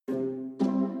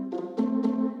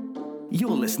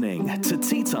You're listening to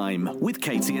Tea Time with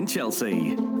Katie and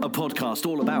Chelsea, a podcast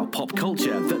all about pop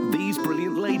culture that these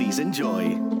brilliant ladies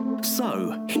enjoy.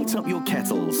 So, heat up your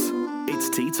kettles. It's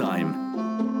tea time.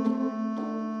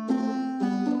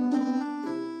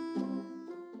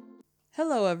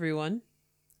 Hello, everyone.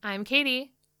 I'm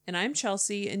Katie. And I'm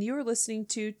Chelsea, and you are listening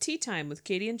to Tea Time with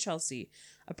Katie and Chelsea,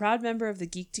 a proud member of the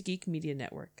Geek to Geek Media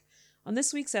Network. On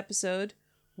this week's episode,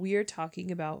 we are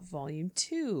talking about Volume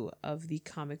 2 of the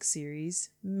comic series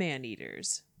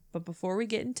Maneaters. But before we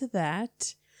get into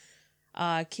that,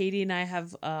 Katie and I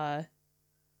have, are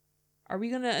we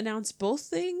going to announce both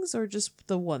things or just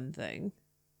the one thing?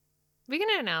 We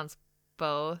can announce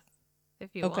both if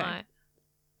you want.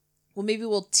 Well, maybe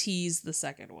we'll tease the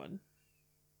second one.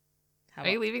 Are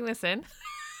you leaving this in?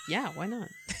 Yeah, why not?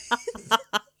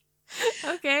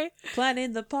 Okay.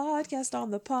 Planning the podcast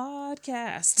on the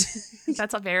podcast.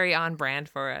 That's a very on brand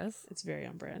for us. It's very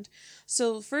on brand.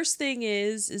 So first thing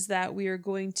is that we are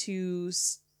going to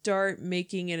start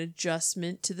making an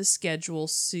adjustment to the schedule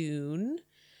soon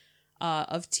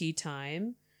of Tea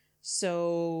Time.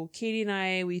 So Katie and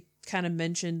I, we kind of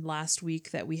mentioned last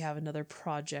week that we have another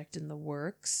project in the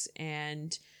works,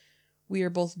 and we are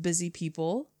both busy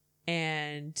people,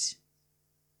 and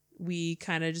we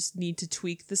kind of just need to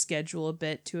tweak the schedule a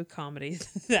bit to accommodate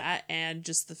that and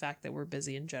just the fact that we're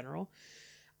busy in general.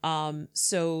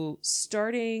 So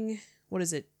starting,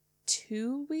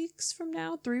 2 weeks from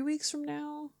now? 3 weeks from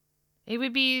now? It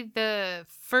would be the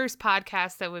first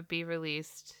podcast that would be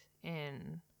released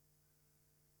it'd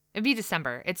be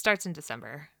December. It starts in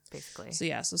December, basically.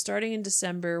 So starting in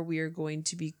December, we are going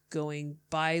to be going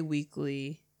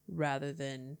bi-weekly rather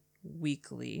than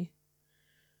weekly.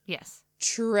 Yes.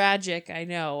 Tragic, I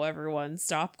know, everyone.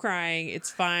 Stop crying.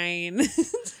 It's fine.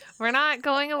 We're not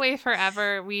going away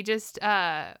forever. We just,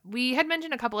 we had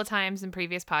mentioned a couple of times in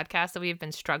previous podcasts that we have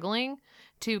been struggling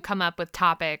to come up with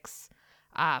topics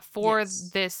for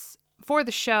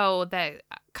the show that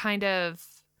kind of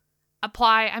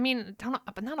apply. I mean,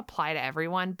 not apply to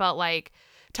everyone, but like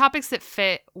topics that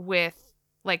fit with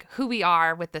like who we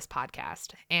are with this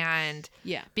podcast. And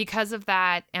because of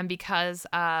that, and because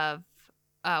of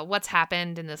what's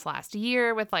happened in this last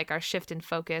year with like our shift in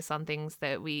focus on things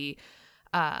that we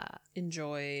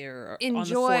enjoy on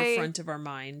the forefront of our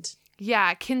mind.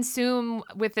 Yeah, consume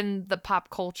within the pop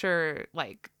culture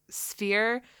like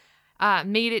sphere,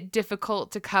 made it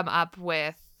difficult to come up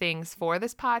with things for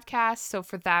this podcast. So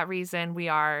for that reason, we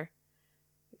are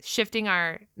shifting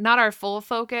not our full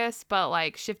focus, but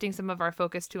like shifting some of our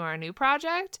focus to our new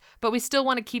project. But we still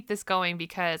want to keep this going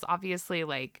because obviously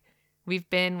like we've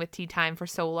been with Tea Time for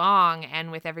so long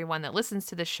and with everyone that listens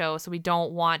to the show. So we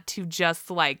don't want to just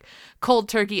like cold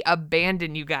turkey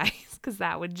abandon you guys because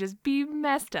that would just be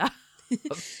messed up.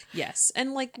 Yes.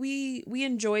 And like we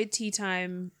enjoyed Tea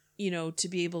Time, to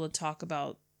be able to talk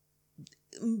about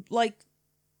like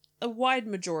a wide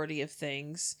majority of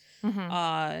things.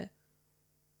 Mm-hmm.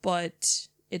 But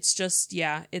it's just,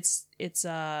 it's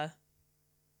a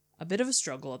bit of a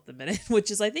struggle at the minute, which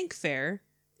is, I think, fair.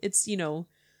 It's,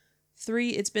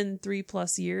 it's been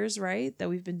 3+ years, right, that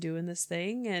we've been doing this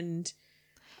thing, and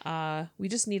we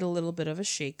just need a little bit of a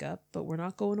shakeup, but we're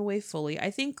not going away fully.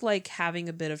 I think like having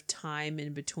a bit of time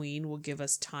in between will give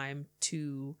us time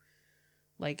to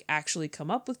like actually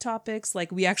come up with topics.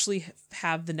 Like we actually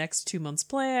have the next 2 months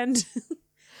planned.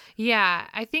 Yeah,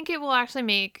 I think it will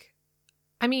actually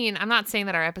I'm not saying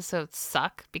that our episodes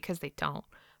suck because they don't.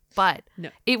 But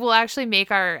It will actually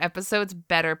make our episodes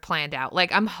better planned out.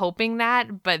 Like, I'm hoping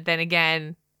that, but then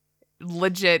again,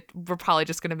 legit, we're probably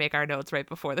just going to make our notes right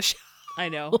before the show. I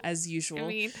know, as usual.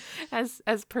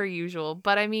 As per usual.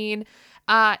 But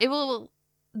it will,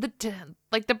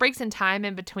 the breaks in time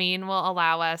in between will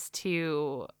allow us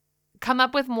to come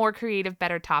up with more creative,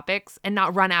 better topics and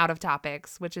not run out of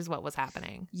topics, which is what was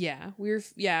happening. Yeah, we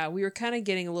were kind of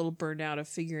getting a little burned out of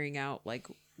figuring out, like,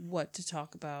 what to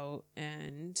talk about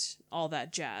and all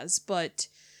that jazz. But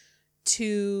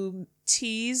to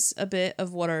tease a bit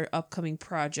of what our upcoming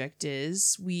project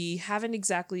is, we haven't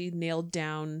exactly nailed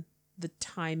down the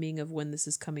timing of when this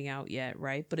is coming out yet,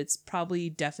 right? But it's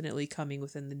probably definitely coming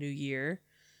within the new year.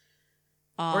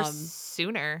 Or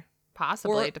sooner,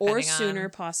 possibly. Or sooner,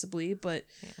 possibly. But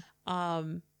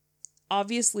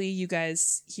obviously you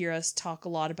guys hear us talk a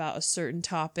lot about a certain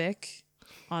topic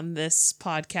on this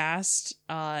podcast,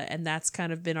 and that's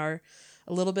kind of been a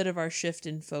little bit of our shift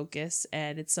in focus,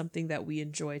 and it's something that we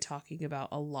enjoy talking about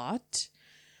a lot.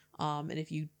 And if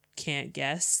you can't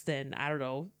guess, then I don't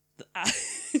know.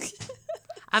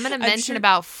 I'm going to mention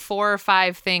about 4 or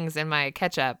 5 things in my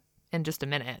catch-up in just a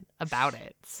minute about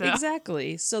it. So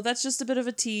Exactly. So that's just a bit of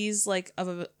a tease, like, of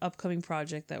an upcoming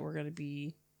project that we're going to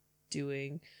be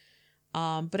doing.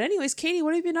 But anyways, Katie,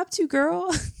 what have you been up to,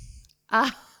 girl?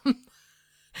 um,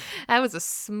 that was a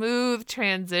smooth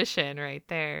transition right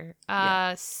there.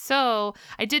 Yeah. So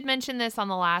I did mention this on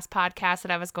the last podcast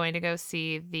that I was going to go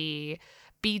see the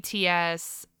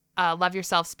BTS Love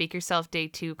Yourself, Speak Yourself Day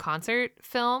 2 concert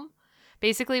film.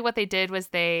 Basically, what they did was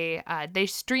they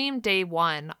streamed day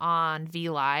 1 on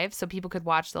VLive, so people could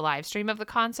watch the live stream of the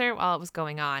concert while it was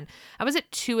going on. I was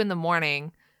at 2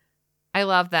 a.m. I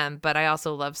love them, but I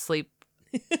also love sleep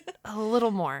a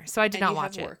little more, so I did not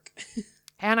watch it. Work.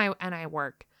 And I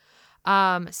work,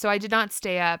 so I did not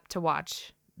stay up to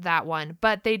watch that one.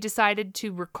 But they decided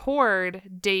to record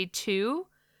day 2,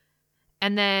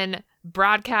 and then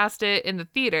broadcast it in the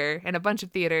theater, in a bunch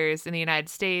of theaters in the United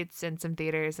States and some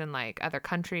theaters in like other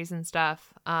countries and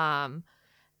stuff,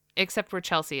 except where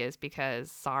Chelsea is,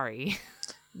 because sorry.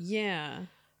 Yeah.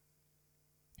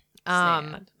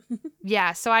 Sad.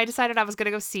 Yeah, so I decided I was gonna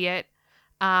go see it.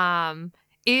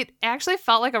 It actually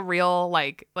felt like a real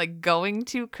like going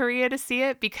to Korea to see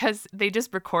it, because they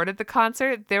just recorded the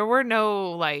concert. There were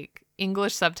no like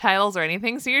English subtitles or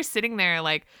anything, so you're sitting there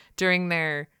like during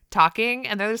their talking,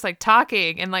 and they're just like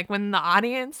talking, and like when the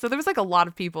audience, so there was like a lot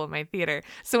of people in my theater,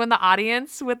 so when the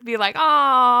audience would be like,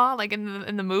 "Aw," like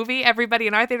in the movie, everybody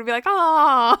in our theater would be like,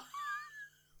 "Aw."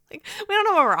 Like, we don't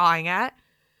know what we're awing at.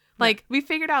 Like, we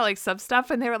figured out like some stuff,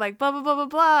 and they were like blah blah blah blah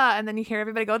blah, and then you hear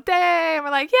everybody go "Day," and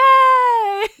we're like,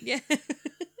 "Yay!" Yeah.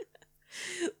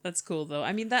 That's cool though.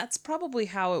 I mean, that's probably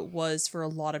how it was for a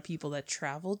lot of people that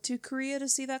traveled to Korea to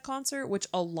see that concert, which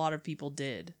a lot of people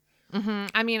did. Mm-hmm.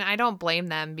 I mean, I don't blame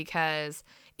them, because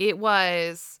it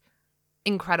was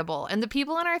incredible. And the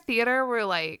people in our theater were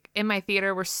like, in my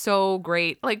theater were so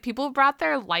great. Like, people brought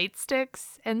their light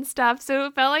sticks and stuff. So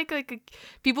it felt like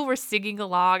people were singing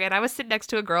along. And I was sitting next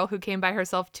to a girl who came by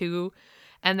herself too.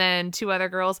 And then 2 other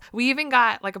girls. We even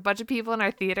got like a bunch of people in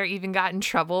our theater even got in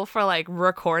trouble for like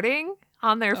recording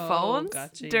on their phones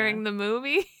during the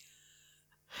movie.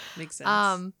 Makes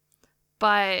sense.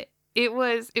 But it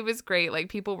was great. Like,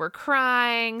 people were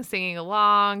crying, singing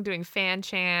along, doing fan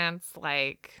chants.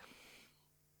 Like,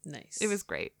 nice. It was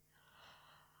great.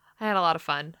 I had a lot of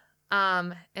fun.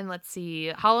 And let's see,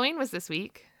 Halloween was this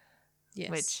week. Yes.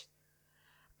 Which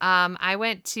I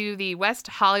went to the West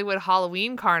Hollywood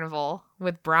Halloween Carnival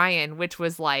with Brian, which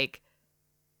was like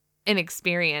an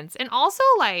experience. And also,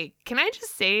 like, can I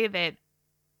just say that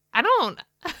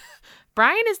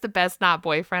Brian is the best not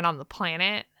boyfriend on the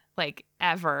planet, like,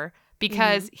 ever,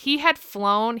 because he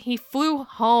flew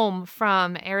home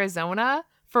from Arizona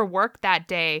for work that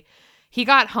day. He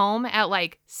got home at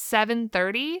like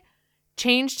 7:30,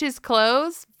 changed his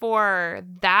clothes for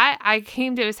that. I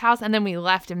came to his house, and then we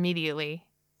left immediately.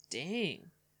 Dang.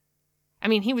 I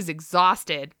mean, he was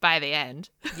exhausted by the end.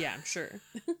 Yeah, I'm sure.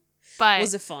 But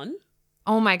was it fun?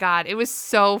 Oh my God, it was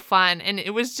so fun. And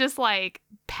it was just like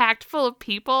packed full of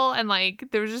people, and like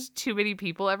there was just too many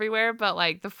people everywhere. But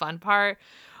like the fun part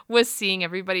was seeing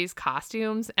everybody's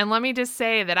costumes. And let me just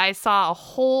say that I saw a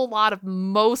whole lot of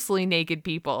mostly naked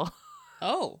people.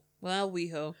 Oh, well,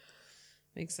 WeHo.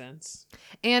 Makes sense.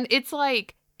 And it's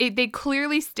like, they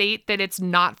clearly state that it's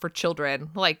not for children.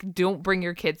 Like, don't bring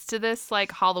your kids to this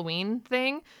like Halloween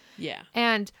thing. Yeah.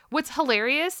 And what's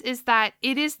hilarious is that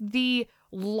it is the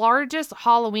largest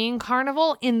Halloween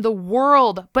carnival in the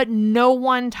world, but no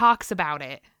one talks about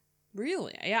it.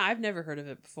 Really? Yeah, I've never heard of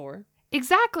it before.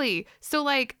 Exactly. So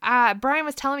like Brian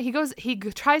was telling me, he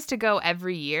tries to go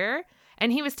every year,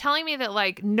 and he was telling me that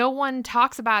like no one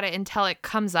talks about it until it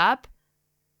comes up,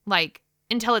 like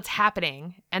until it's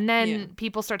happening, and then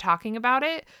people start talking about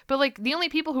it. But like the only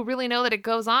people who really know that it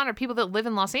goes on are people that live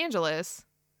in Los Angeles.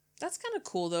 That's kind of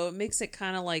cool though. It makes it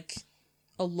kind of like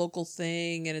a local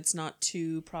thing, and it's not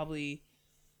too, probably,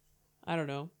 I don't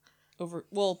know,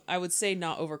 I would say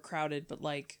not overcrowded, but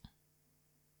like,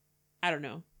 I don't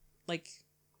know, like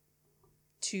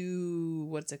too,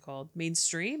 what's it called?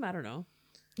 Mainstream? I don't know.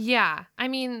 Yeah, I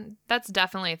mean, that's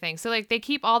definitely a thing. So like they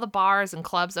keep all the bars and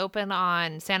clubs open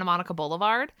on Santa Monica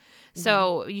Boulevard.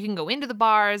 So you can go into the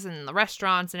bars, and the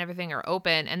restaurants and everything are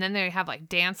open. And then they have like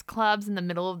dance clubs in the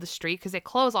middle of the street, because they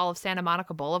close all of Santa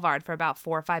Monica Boulevard for about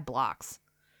 4 or 5 blocks.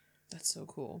 That's so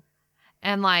cool.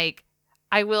 And like,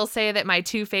 I will say that my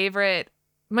 3 favorite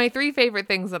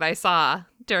things that I saw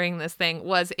during this thing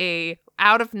was a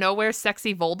out of nowhere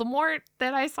sexy Voldemort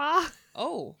that I saw.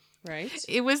 Oh, right.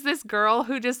 It was this girl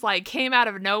who just like came out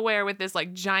of nowhere with this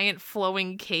like giant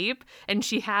flowing cape, and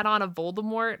she had on a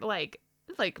Voldemort like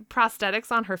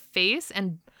prosthetics on her face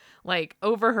and like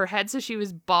over her head, so she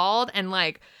was bald, and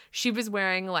like she was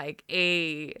wearing like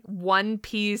a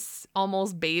one-piece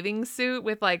almost bathing suit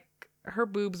with like her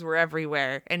boobs were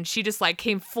everywhere, and she just like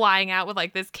came flying out with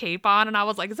like this cape on, and I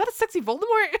was like, is that a sexy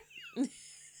Voldemort?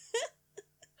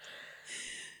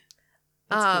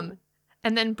 That's cool.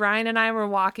 And then Brian and I were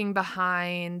walking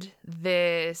behind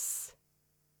this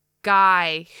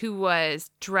guy who was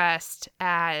dressed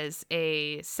as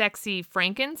a sexy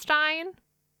Frankenstein.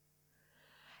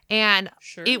 And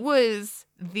Sure. it was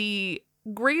the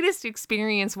greatest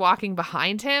experience walking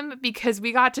behind him because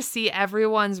we got to see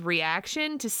everyone's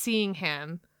reaction to seeing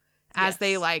him as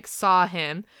they Yes. like saw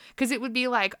him. Because it would be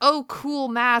like, oh, cool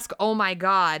mask. Oh my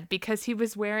God. Because he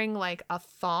was wearing like a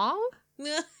thong.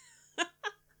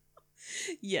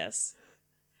 Yes.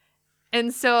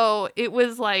 And so it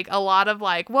was like a lot of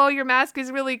like, whoa, your mask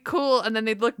is really cool. And then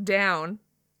they'd look down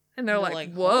and they're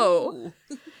like, whoa.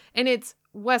 "Oh." And it's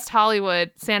West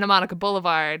Hollywood, Santa Monica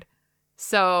Boulevard.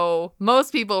 So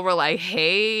most people were like,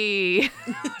 hey. Of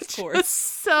It was course.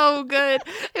 so good.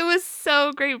 It was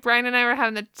so great. Brian and I were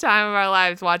having the time of our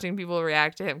lives watching people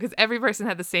react to him because every person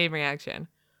had the same reaction.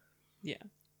 Yeah.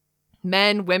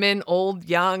 Men, women, old,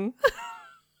 young.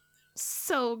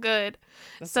 So good.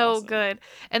 That's so awesome. good.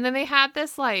 And then they had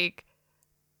this like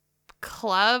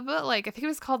club, like I think it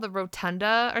was called the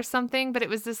Rotunda or something, but it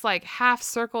was this like half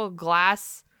circle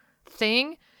glass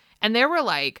thing. And there were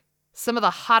like some of the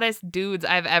hottest dudes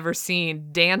I've ever seen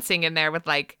dancing in there with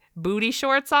like booty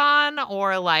shorts on,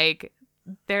 or like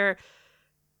their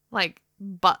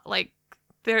butt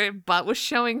was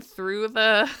showing through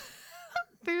the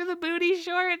through the booty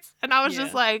shorts. And I was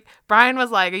just Yeah. like, Brian was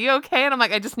like, are you okay? And I'm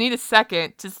like, I just need a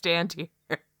second to stand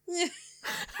here.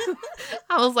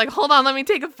 I was like, hold on, let me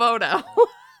take a photo. Oh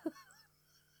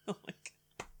my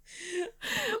god.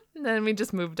 And then we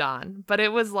just moved on. But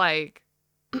it was like,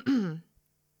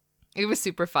 it was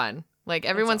super fun. Like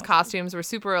everyone's awesome. costumes were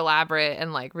super elaborate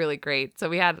and like really great. So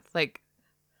we had like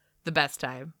the best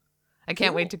time. I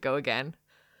can't wait Cool. to go again.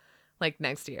 Like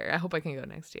next year. I hope I can go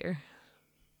next year.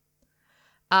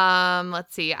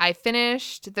 Let's see. I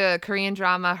finished the Korean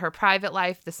drama Her Private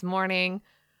Life this morning.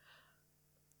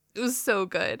 It was so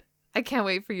good. I can't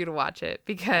wait for you to watch it I'm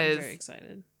because very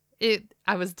excited.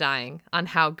 I was dying on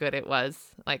how good it was,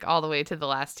 like all the way to the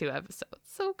last 2 episodes.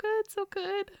 So good, so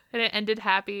good. And it ended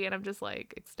happy and I'm just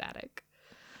like ecstatic.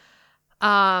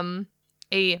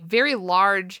 A very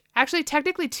large, actually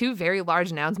technically 2 very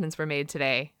large announcements were made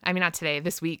today. I mean, not today,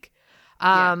 this week.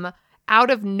 Out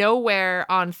of nowhere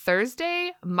on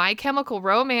Thursday, My Chemical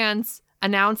Romance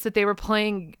announced that they were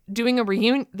doing a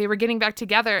reunion. They were getting back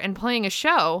together and playing a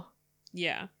show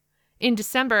Yeah. in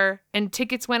December, and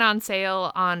tickets went on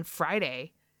sale on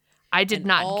Friday. I did And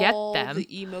not get all them.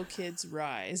 The emo kids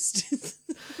rised.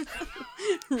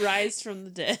 Rise from the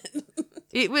dead.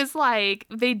 It was like,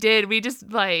 they did. We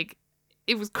just like,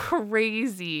 it was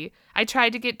crazy. I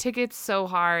tried to get tickets so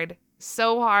hard.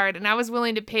 And I was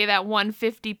willing to pay that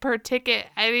 $150 per ticket.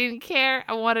 I didn't care.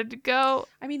 I wanted to go.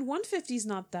 I mean, 150 is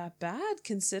not that bad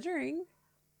considering.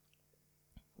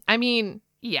 I mean,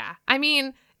 yeah. I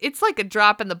mean, it's like a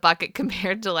drop in the bucket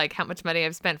compared to like how much money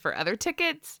I've spent for other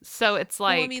tickets. So it's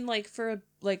like, Well, I mean, like for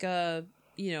a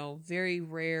very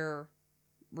rare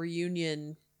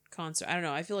reunion concert. I don't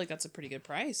know. I feel like that's a pretty good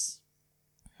price.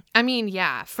 I mean,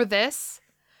 yeah, for this,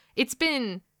 it's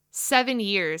been 7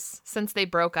 years since they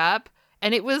broke up,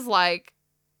 and it was like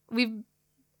the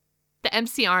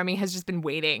MC Army has just been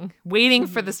waiting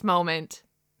for this moment,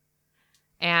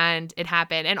 and it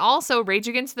happened. And also, Rage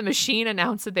Against the Machine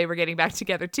announced that they were getting back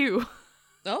together too.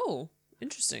 Oh,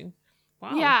 interesting.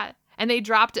 Wow. Yeah, and they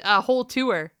dropped a whole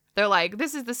tour. They're like,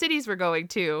 this is the cities we're going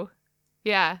to.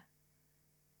 Yeah.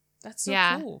 That's so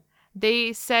Yeah. cool.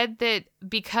 They said that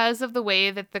because of the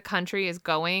way that the country is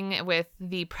going with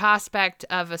the prospect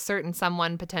of a certain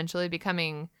someone potentially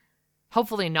becoming,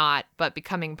 hopefully not, but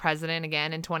becoming president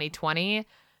again in 2020,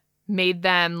 made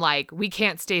them like, we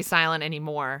can't stay silent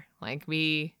anymore. Like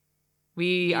we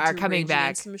Need are to coming Rage back.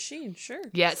 Against the Machine, sure.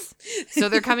 Yes. So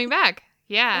they're coming back.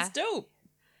 Yeah. That's dope.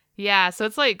 Yeah. So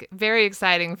it's like very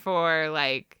exciting for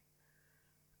like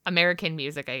American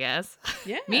music, I guess.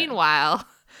 Yeah. Meanwhile,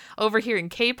 over here in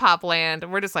K-pop land,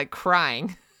 we're just like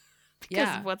crying because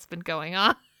Yeah. of what's been going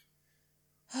on.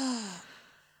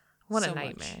 What So a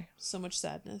nightmare. So much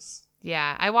sadness.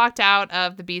 Yeah, I walked out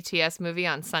of the BTS movie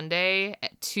on Sunday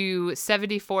to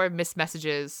 74 missed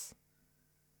messages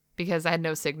because I had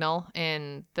no signal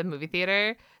in the movie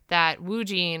theater that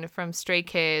Woojin from Stray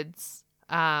Kids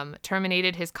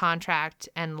terminated his contract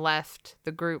and left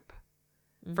the group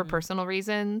for personal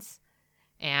reasons.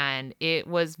 And it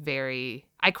was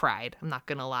I cried. I'm not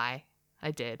going to lie.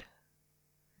 I did.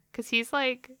 Because he's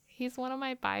He's one of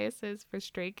my biases for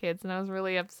Stray Kids, and I was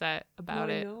really upset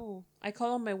about it. I know. I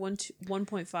call him my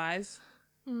 1.5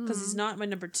 because he's not my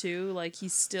number 2. Like,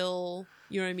 he's still,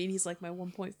 you know what I mean? He's like my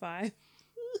 1.5.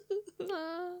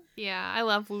 Yeah, I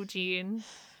love Woo Jin,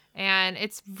 and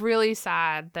it's really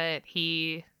sad that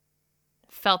he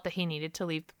felt that he needed to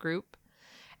leave the group.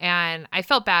 And I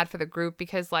felt bad for the group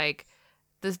because, like,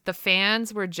 the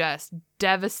fans were just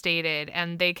devastated,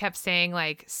 and they kept saying,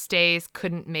 like, stays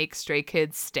couldn't make Stray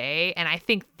Kids stay. And I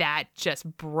think that just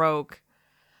broke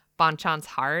Bonchan's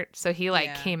heart. So he,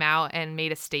 like, came out and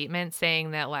made a statement saying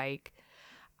that, like,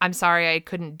 I'm sorry I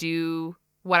couldn't do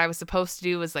what I was supposed to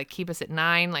do, was, like, keep us at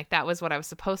 9. Like, that was what I was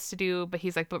supposed to do. But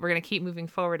he's like, but we're going to keep moving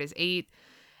forward as 8.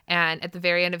 And at the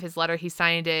very end of his letter, he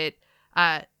signed it,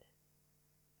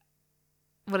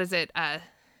 what is it?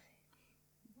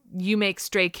 You make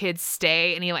Stray Kids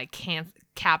stay, and he, like,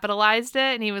 capitalized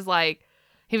it, and he was like,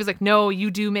 no,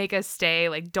 you do make us stay.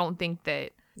 Like, don't think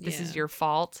that this is your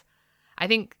fault. I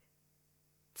think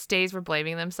stays were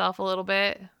blaming themselves a little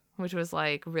bit, which was,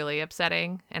 like, really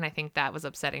upsetting, and I think that was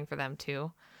upsetting for them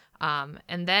too.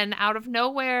 And then out of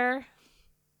nowhere,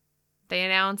 they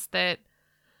announced that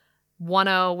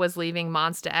ONE was leaving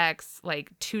Monsta X,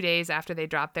 like, 2 days after they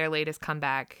dropped their latest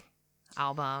comeback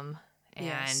album.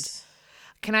 And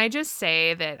can I just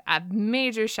say that a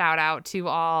major shout out to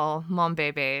all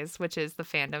Monbebes, which is the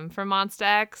fandom for Monsta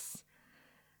X,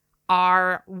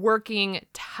 are working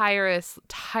tirelessly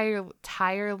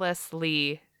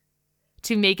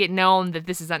to make it known that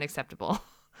this is unacceptable.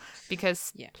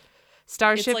 Because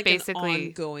Starship, it's like basically an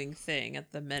ongoing thing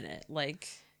at the minute. Like,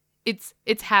 it's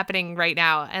happening right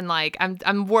now, and, like,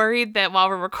 I'm worried that while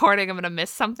we're recording I'm gonna miss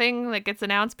something that gets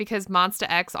announced, because Monsta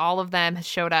X, all of them, has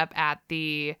showed up at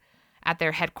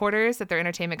their headquarters, at their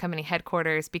entertainment company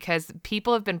headquarters, because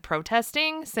people have been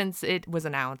protesting since it was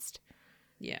announced.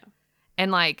 Yeah.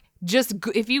 And, like, just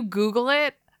if you Google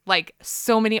it, like,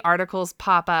 so many articles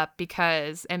pop up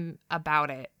about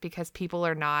it, because people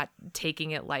are not taking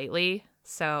it lightly.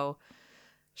 So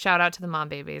shout out to the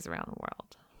Monbebes around the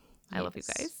world. I love you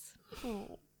guys.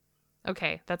 Oh.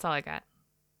 Okay, that's all I got.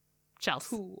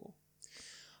 Chelsea. Cool.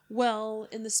 Well,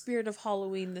 in the spirit of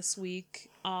Halloween this week,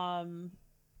 Ema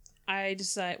and I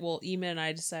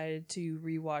decided to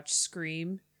rewatch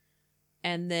Scream,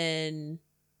 and then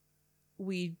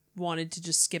we wanted to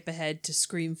just skip ahead to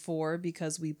Scream 4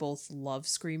 because we both love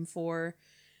Scream 4,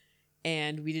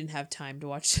 and we didn't have time to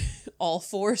watch all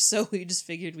 4, so we just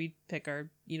figured we'd pick our,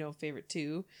 favorite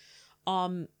 2.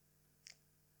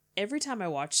 Every time I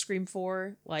watch Scream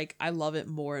 4, like, I love it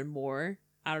more and more.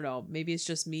 I don't know, maybe it's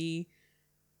just me.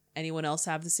 Anyone else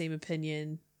have the same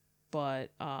opinion?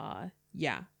 But,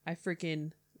 yeah, I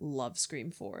freaking love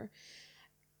Scream 4.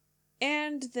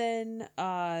 And then,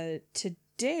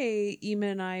 today, Ema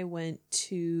and I went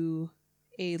to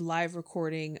a live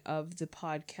recording of the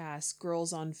podcast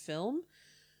Girls on Film,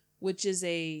 which is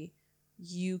a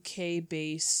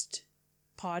UK-based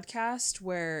podcast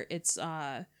where it's,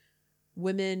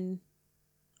 women.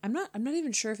 I'm not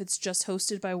even sure if it's just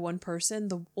hosted by one person.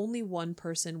 The only one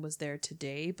person was there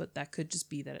today, but that could just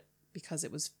be that because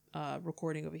it was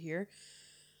recording over here.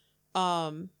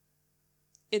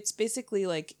 It's basically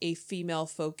like a female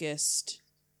focused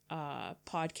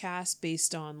podcast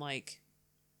based on like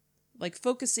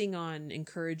focusing on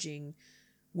encouraging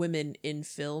women in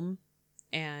film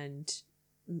and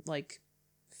like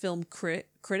film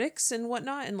critics and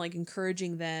whatnot, and like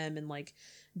encouraging them and like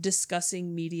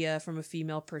discussing media from a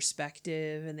female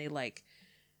perspective. And they like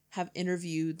have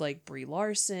interviewed like Brie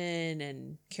Larson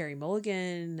and Carey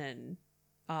Mulligan, and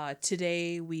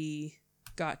today we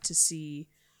got to see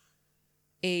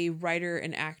a writer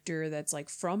and actor that's like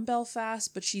from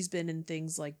Belfast, but she's been in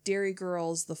things like Dairy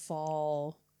Girls, The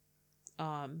Fall,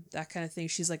 that kind of thing.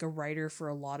 She's like a writer for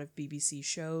a lot of BBC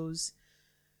shows.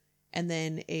 And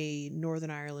then a Northern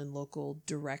Ireland local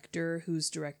director who's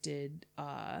directed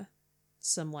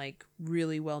some like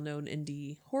really well-known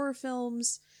indie horror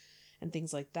films and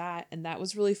things like that. And that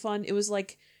was really fun. It was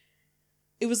like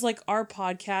our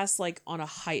podcast, like on a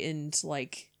heightened,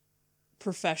 like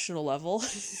professional level.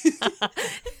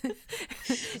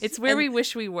 It's where we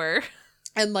wish we were.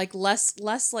 And like less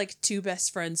like two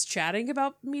best friends chatting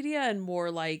about media and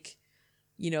more like,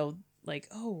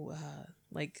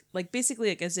 like, like basically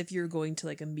like as if you're going to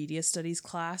like a media studies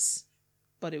class,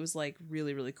 but it was like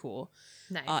really, really cool.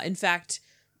 Nice. In fact,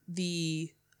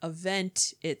 the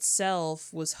event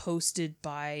itself was hosted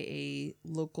by a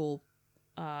local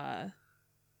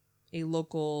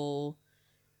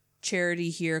charity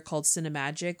here called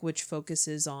Cinemagic, which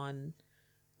focuses on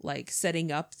like setting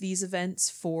up these events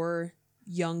for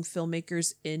young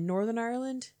filmmakers in Northern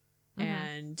Ireland.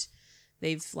 and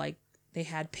they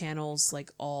had panels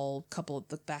like all couple of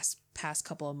the past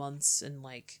couple of months, and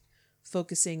like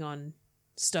focusing on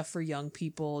stuff for young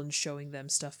people and showing them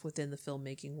stuff within the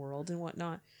filmmaking world and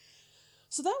whatnot.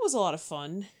 So that was a lot of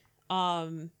fun.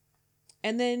 And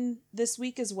then this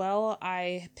week as well,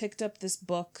 I picked up this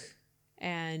book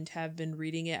and have been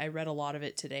reading it. I read a lot of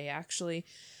it today, actually.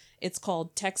 It's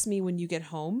called Text Me When You Get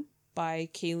Home by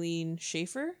Kayleen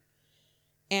Schaefer.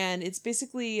 And it's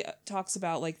basically talks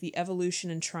about like the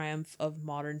evolution and triumph of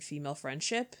modern female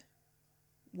friendship,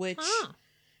 which,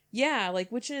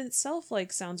 which in itself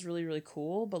like sounds really, really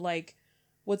cool. But like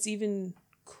what's even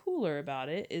cooler about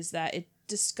it is that it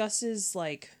discusses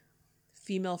like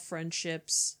female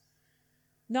friendships,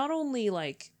 not only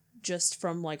like just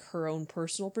from like her own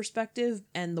personal perspective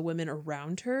and the women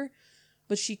around her,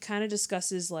 but she kind of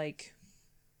discusses like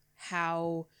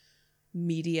how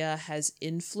media has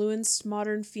influenced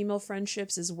modern female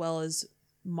friendships as well as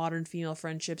modern female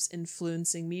friendships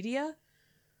influencing media.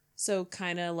 So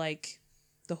kind of like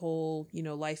the whole,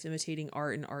 life imitating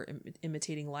art and art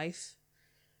imitating life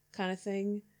kind of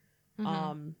thing.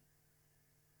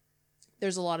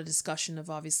 There's a lot of discussion of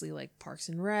obviously like Parks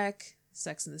and Rec,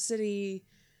 Sex and the City,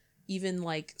 even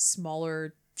like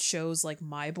smaller shows like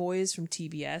My Boys from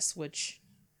TBS, which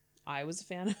I was a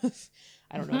fan of.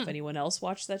 I don't know if anyone else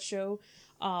watched that show.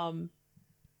 And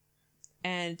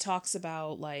talks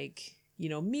about like,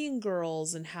 Mean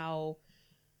Girls, and how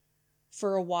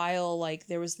for a while, like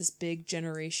there was this big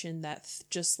generation that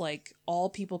just like all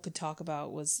people could talk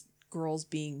about was girls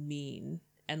being mean,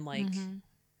 and like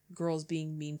girls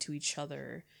being mean to each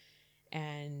other,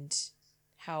 and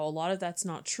how a lot of that's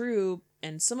not true.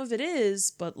 And some of it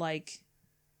is, but like,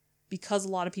 because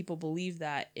a lot of people believe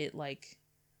that, it like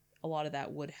a lot of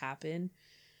that would happen.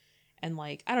 And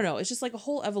like, I don't know, it's just like a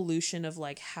whole evolution of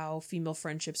like how female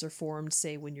friendships are formed,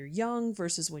 say when you're young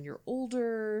versus when you're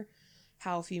older,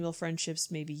 how female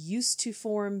friendships maybe used to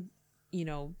form,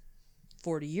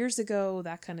 40 years ago,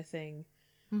 that kind of thing.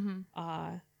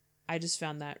 I just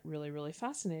found that really, really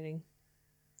fascinating.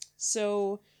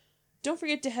 So don't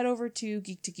forget to head over to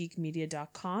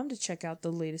geek2geekmedia.com to check out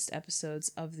the latest episodes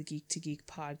of the Geek to Geek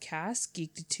podcast,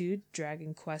 Geektitude,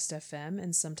 Dragon Quest FM,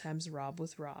 and sometimes Rob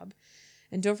with Rob.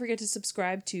 And don't forget to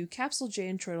subscribe to Capsule J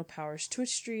and Troidal Power's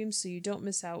Twitch streams so you don't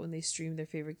miss out when they stream their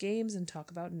favorite games and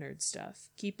talk about nerd stuff.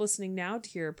 Keep listening now to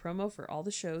hear a promo for all the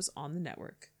shows on the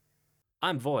network.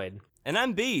 I'm Void. And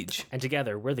I'm Beej. And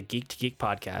together, we're the Geek to Geek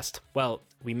podcast. Well,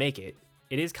 we make it.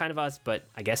 It is kind of us, but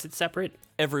I guess it's separate.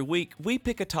 Every week, we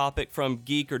pick a topic from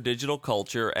geek or digital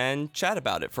culture and chat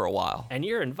about it for a while. And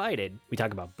you're invited. We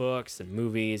talk about books and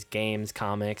movies, games,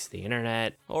 comics, the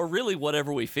internet. Or really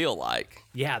whatever we feel like.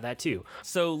 Yeah, that too.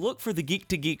 So look for the Geek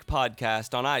to Geek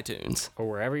podcast on iTunes. Or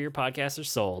wherever your podcasts are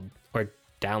sold. Or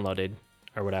downloaded.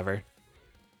 Or whatever.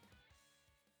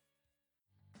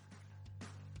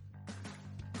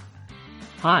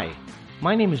 Hi,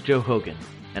 my name is Joe Hogan,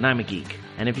 and I'm a geek.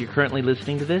 And if you're currently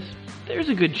listening to this, there's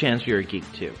a good chance you're a geek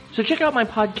too. So check out my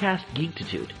podcast,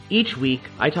 Geektitude. Each week,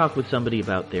 I talk with somebody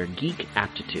about their geek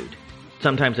aptitude.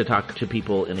 Sometimes I talk to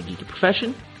people in a geeky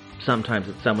profession. Sometimes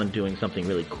it's someone doing something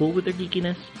really cool with their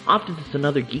geekiness. Often it's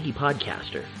another geeky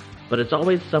podcaster. But it's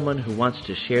always someone who wants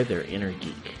to share their inner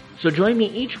geek. So join me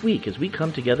each week as we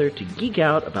come together to geek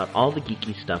out about all the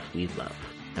geeky stuff we love.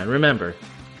 And remember,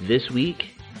 this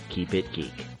week, keep it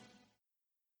geek.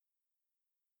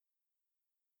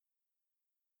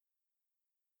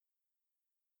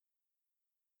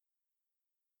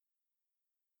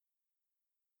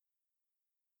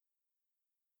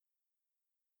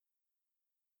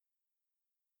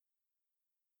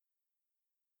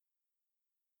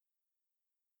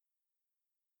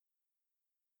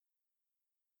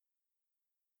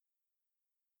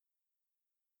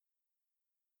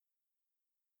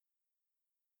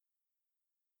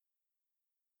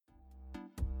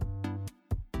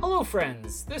 Hello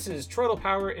friends, this is Troidal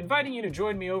Power inviting you to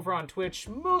join me over on Twitch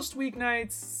most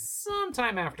weeknights,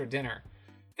 sometime after dinner.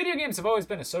 Video games have always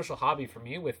been a social hobby for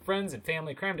me, with friends and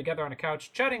family crammed together on a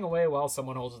couch chatting away while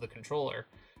someone holds the controller.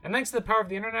 And thanks to the power of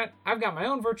the internet, I've got my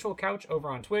own virtual couch over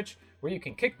on Twitch where you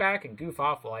can kick back and goof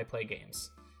off while I play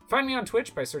games. Find me on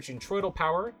Twitch by searching Troidal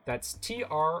Power, that's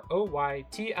TROYTLE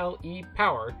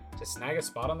Power, to snag a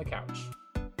spot on the couch.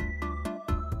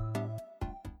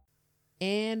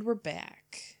 And we're back.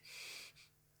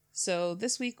 So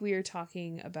this week we are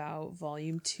talking about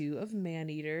Volume 2 of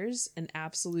Maneaters, an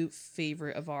absolute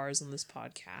favorite of ours on this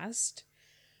podcast.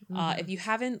 If you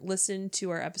haven't listened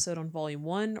to our episode on Volume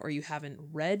 1 or you haven't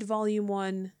read Volume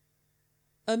 1,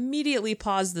 immediately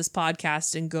pause this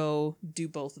podcast and go do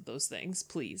both of those things,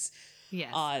 please.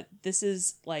 Yes. This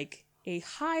is like a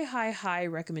high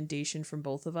recommendation from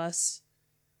both of us.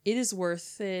 It is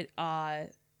worth it,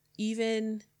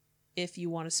 even if you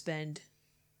want to spend,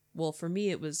 well, for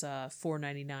me it was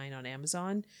 $4.99 on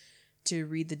Amazon to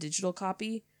read the digital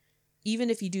copy. Even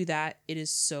if you do that, it is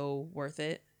so worth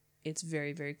it. It's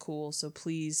very, very cool. So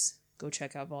please go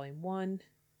check out Volume 1.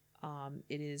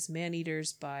 It is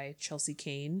Man-Eaters by Chelsea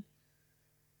Kane.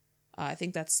 I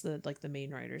think that's the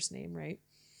main writer's name, right?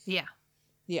 Yeah.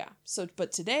 Yeah. So,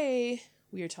 but today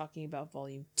we are talking about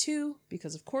Volume 2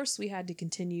 because, of course, we had to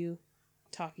continue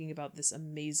talking about this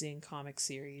amazing comic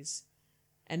series.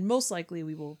 And most likely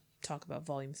we will talk about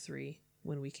Volume 3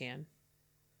 when we can.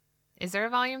 Is there a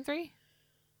Volume 3?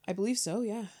 I believe so,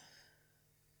 yeah.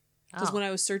 Because Oh. when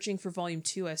I was searching for Volume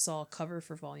 2, I saw a cover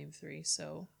for Volume 3,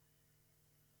 so...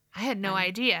 I had no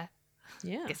idea.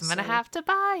 Yeah. Guess I'm going to have to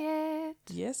buy it.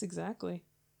 Yes, exactly.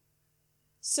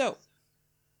 So,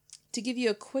 to give you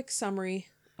a quick summary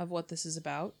of what this is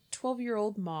about,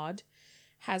 12-year-old Maud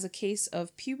has a case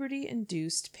of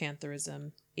puberty-induced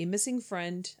pantherism, a missing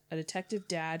friend, a detective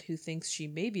dad who thinks she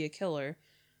may be a killer,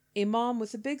 a mom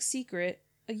with a big secret,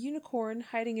 a unicorn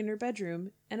hiding in her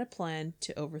bedroom, and a plan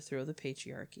to overthrow the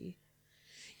patriarchy.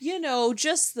 You know,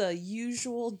 just the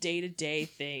usual day-to-day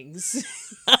things.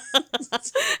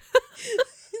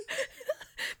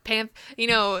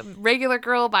 Regular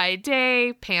girl by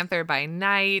day, panther by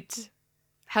night,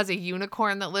 has a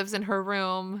unicorn that lives in her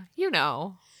room,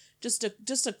 Just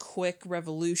a quick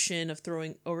revolution of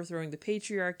overthrowing the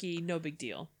patriarchy. No big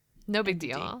deal. No big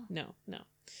NBD. deal. No.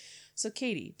 So,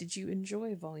 Katie, did you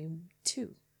enjoy Volume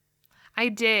 2? I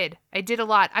did a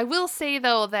lot. I will say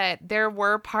though that there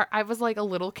were I was like a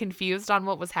little confused on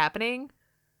what was happening.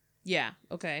 Yeah.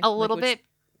 Okay. A little which bit.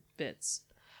 bits.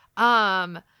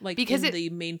 Because because the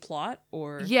main plot,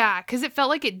 or yeah, because it felt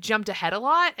like it jumped ahead a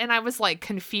lot, and I was like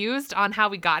confused on how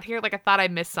we got here. Like I thought I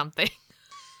missed something.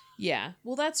 Yeah.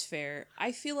 Well, that's fair.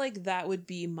 I feel like that would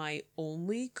be my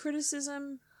only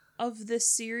criticism of this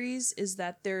series, is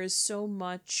that there is so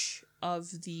much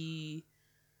of the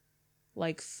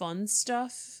fun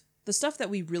stuff, the stuff that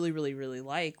we really, really, really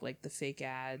like the fake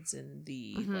ads and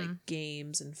the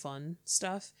games and fun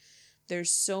stuff. There's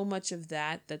so much of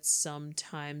that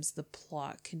sometimes the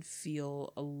plot can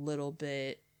feel a little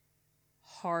bit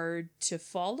hard to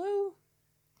follow.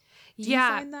 Do you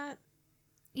find that?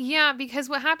 Yeah, because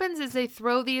what happens is they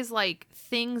throw these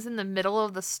things in the middle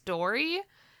of the story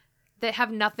that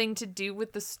have nothing to do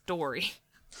with the story.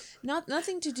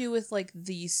 Nothing to do with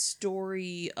the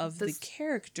story of the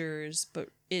characters, but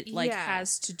it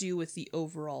has to do with the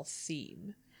overall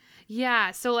theme.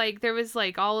 Yeah, so there was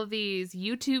all of these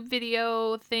YouTube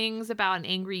video things about an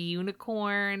angry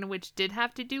unicorn, which did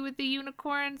have to do with the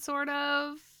unicorn, sort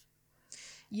of.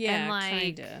 Yeah,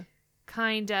 and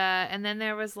kinda. And then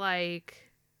there was the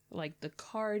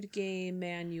card game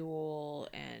manual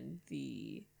and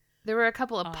there were a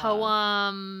couple of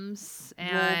poems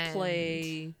and role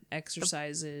play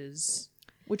exercises,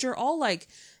 which are all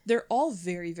they're all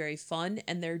very, very fun,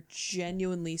 and they're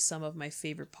genuinely some of my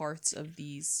favorite parts of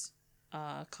these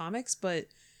comics. But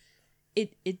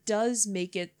it does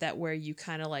make it that where you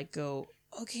kind of go,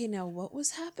 okay, now what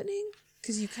was happening?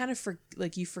 Because you kind of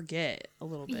you forget a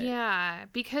little bit. Yeah,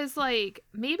 because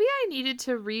maybe I needed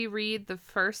to reread the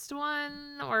first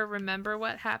one or remember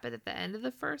what happened at the end of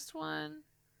the first one.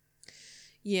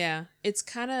 Yeah, it's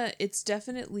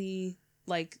definitely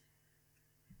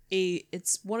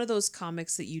it's one of those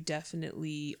comics that you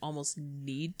definitely almost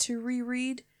need to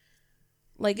reread.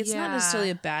 It's not necessarily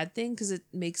a bad thing, because it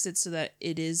makes it so that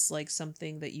it is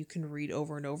something that you can read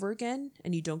over and over again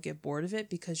and you don't get bored of it,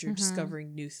 because you're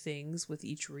discovering new things with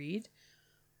each read.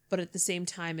 But at the same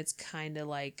time, it's kind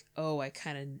of I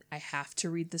have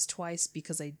to read this twice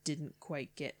because I didn't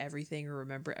quite get everything or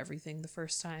remember everything the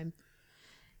first time.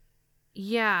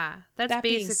 Yeah, that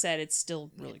being said, it's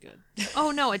still really good.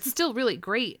 Oh no, it's still really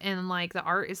great, and the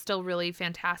art is still really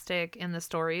fantastic, and the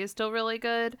story is still really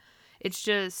good. It's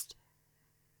just,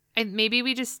 and maybe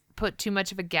we just put too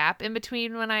much of a gap in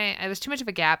between it was too much of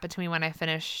a gap between when I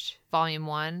finished Volume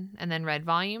 1 and then read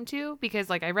Volume 2, because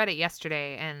I read it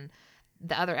yesterday and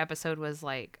the other episode was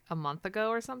a month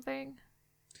ago or something.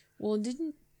 Well,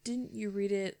 didn't you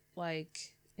read it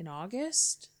in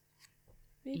August?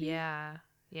 Maybe? Yeah.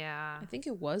 I think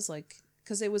it was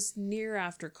because it was near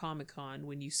after Comic-Con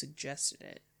when you suggested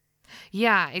it.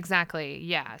 Yeah, exactly.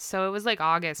 Yeah. So it was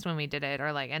August when we did it, or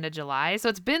end of July. So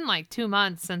it's been 2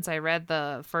 months since I read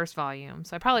the first volume.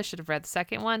 So I probably should have read the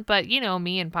second one. But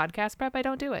me and podcast prep, I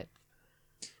don't do it.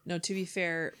 No, to be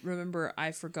fair, remember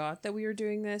I forgot that we were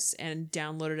doing this and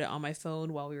downloaded it on my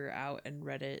phone while we were out and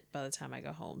read it by the time I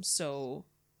got home. So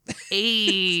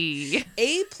Hey.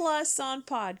 A+ on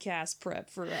podcast prep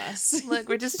for us. Look,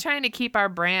 we're just trying to keep our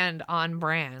brand on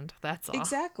brand. That's all.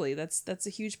 Exactly. That's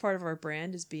a huge part of our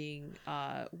brand, is being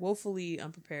woefully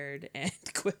unprepared and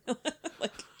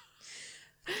like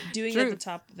doing it at the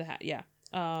top of the hat. Yeah.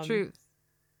 Truth.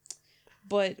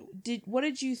 But what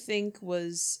did you think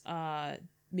was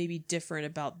maybe different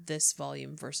about this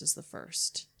volume versus the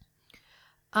first?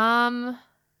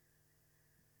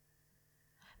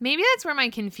 Maybe that's where my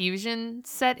confusion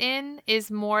set in,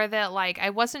 is more that, like, I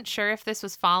wasn't sure if this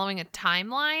was following a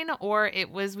timeline or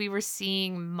it was we were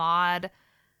seeing Maud,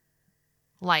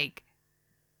 like,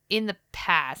 in the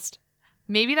past.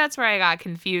 Maybe that's where I got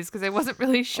confused, because I wasn't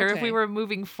really sure if we Okay. were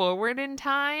moving forward in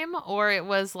time or it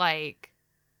was, like,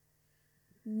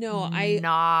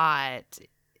 not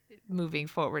moving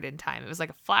forward in time. It was like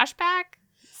a flashback.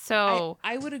 So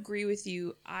I would agree with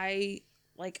you. I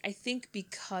think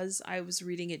because I was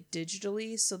reading it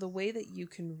digitally, so the way that you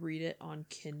can read it on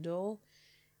Kindle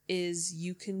is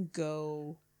you can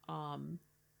go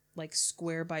like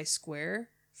square by square,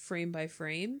 frame by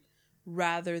frame,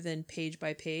 rather than page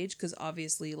by page, because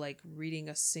obviously like reading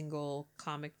a single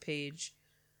comic page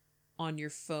on your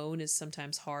phone is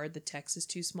sometimes hard. The text is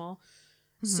too small.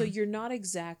 So you're not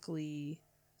exactly,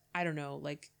 I don't know,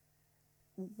 like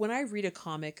when I read a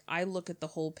comic, I look at the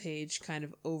whole page kind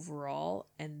of overall,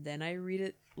 and then I read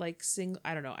it like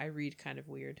I don't know, I read kind of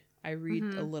weird. I read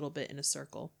a little bit in a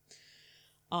circle.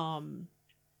 So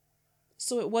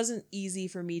it wasn't easy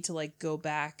for me to like go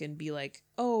back and be like,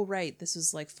 oh, right, this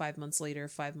was like 5 months later,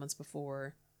 5 months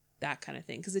before, that kind of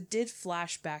thing. Because it did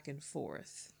flash back and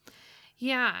forth.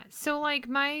 yeah. So, like,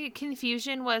 my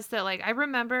confusion was that, like, I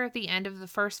remember at the end of the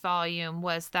first volume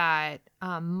was that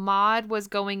Maud was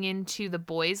going into the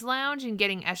boys' lounge and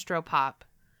getting Estropop,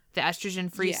 the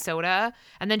estrogen-free Yeah. soda.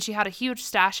 And then she had a huge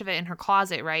stash of it in her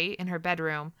closet, right? In her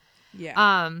bedroom.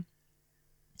 Yeah.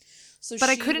 So but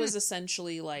I she couldn't- was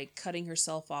essentially like cutting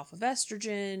herself off of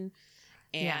estrogen,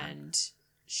 and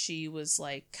she was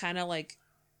like kind of like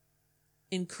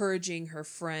encouraging her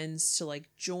friends to like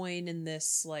join in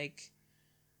this like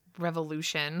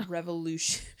Revolution.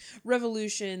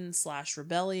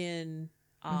 revolution/rebellion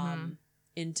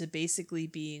into basically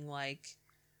being like,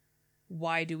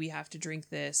 why do we have to drink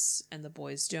this and the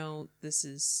boys don't? This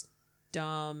is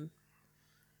dumb.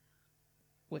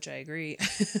 Which I agree.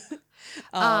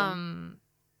 And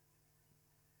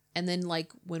then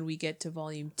like when we get to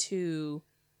volume 2,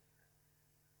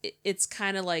 it's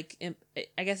kind of like,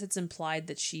 I guess it's implied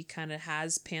that she kind of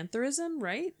has pantherism,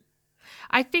 right?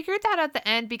 I figured that at the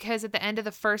end because at the end of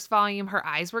the first volume, her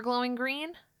eyes were glowing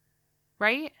green,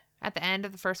 right? At the end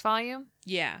of the first volume.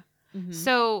 Yeah.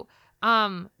 So,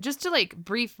 just to like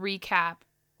brief recap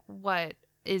what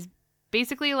is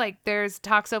basically, like, there's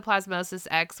Toxoplasmosis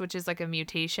X, which is like a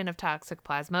mutation of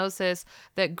toxoplasmosis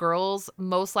that girls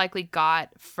most likely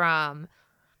got from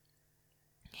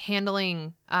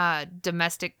handling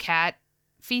domestic cat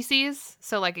feces.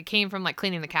 So like it came from like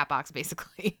cleaning the cat box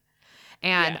basically.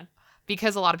 And Yeah.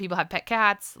 because a lot of people have pet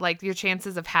cats, like your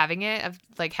chances of having it, of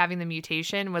like having the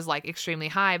mutation was like extremely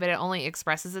high, but it only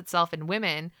expresses itself in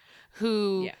women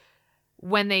who,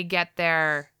 when they get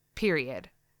their period.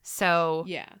 So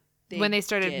Yeah. when they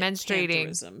started get menstruating,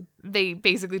 pantherism. they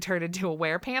basically turned into a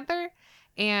werepanther.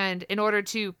 And in order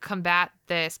to combat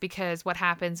this, because what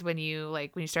happens when you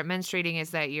start menstruating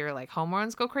is that your like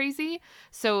hormones go crazy.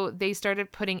 So they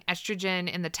started putting estrogen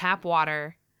in the tap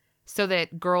water so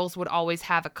that girls would always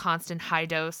have a constant high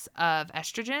dose of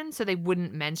estrogen so they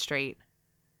wouldn't menstruate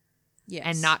Yes.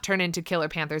 and not turn into killer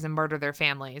panthers and murder their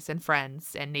families and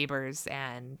friends and neighbors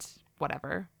and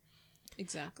whatever.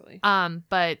 Exactly.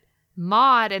 But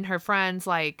Maud and her friends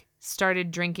like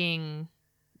stopped drinking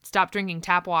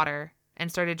tap water and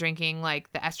started drinking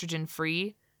like the estrogen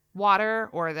free water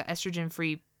or the estrogen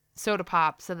free soda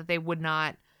pop so that they would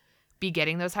not be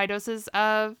getting those high doses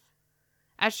of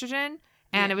estrogen.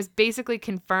 And it was basically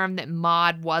confirmed that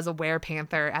Maud was a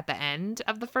werepanther at the end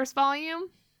of the first volume.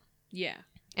 Yeah.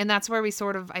 And that's where we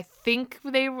sort of, I think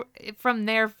from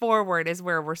there forward is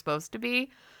where we're supposed to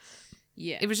be.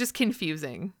 Yeah. It was just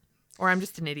confusing. Or I'm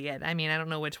just an idiot. I mean, I don't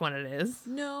know which one it is.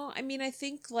 No, I mean, I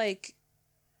think like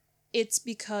it's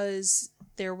because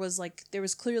there was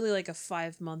clearly like a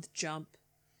 5-month jump,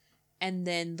 and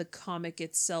then the comic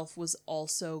itself was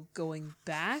also going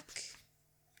back.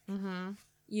 Mm-hmm.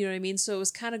 You know what I mean? So it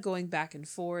was kind of going back and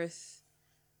forth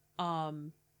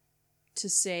to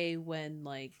say when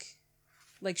like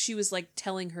she was like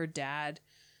telling her dad,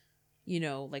 you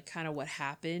know, like kind of what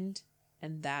happened,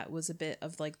 and that was a bit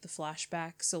of like the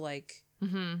flashback. So like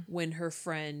when her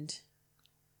friend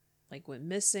like went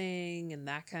missing and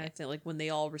that kind of thing, like when they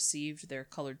all received their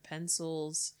colored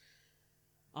pencils,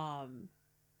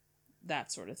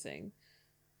 that sort of thing.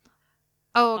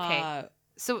 Oh, okay.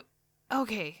 So,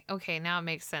 okay, now it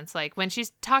makes sense. Like when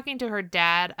she's talking to her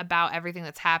dad about everything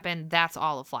that's happened, that's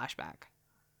all a flashback.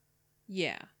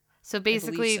 Yeah. So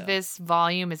basically, so. this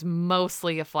volume is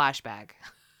mostly a flashback.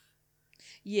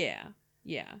 Yeah.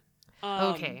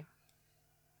 Okay.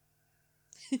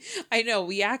 I know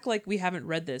we act like we haven't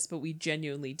read this, but we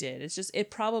genuinely did. It's just, it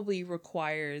probably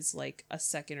requires like a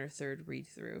second or third read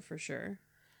through for sure.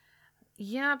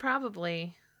 Yeah,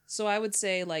 probably. So I would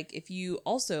say like if you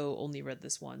also only read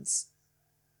this once,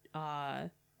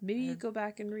 maybe go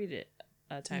back and read it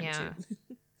a time or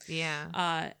two.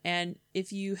 Yeah. And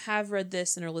if you have read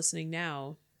this and are listening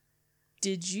now,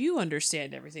 did you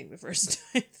understand everything the first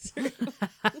time through?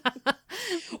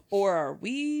 Or are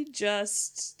we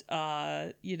just,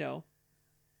 dumb?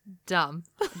 dumb?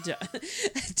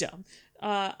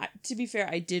 To be fair,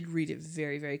 I did read it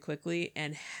very, very quickly,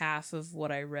 and half of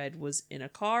what I read was in a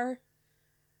car.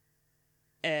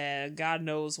 And God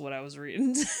knows what I was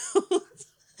reading.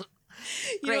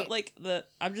 You know, like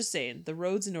I'm just saying, the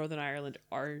roads in Northern Ireland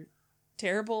are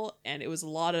terrible, and it was a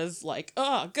lot of like,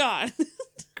 oh God.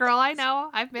 Girl, I know.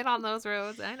 I've been on those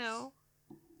roads. I know.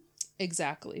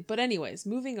 Exactly. But anyways,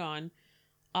 moving on.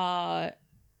 Tampon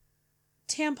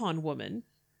Woman.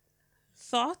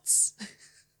 Thoughts?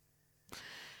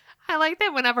 I like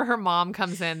that whenever her mom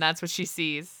comes in, that's what she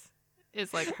sees.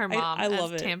 Is like her mom I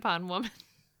love as it. Tampon Woman.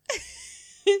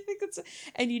 I think it's,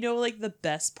 and you know, like the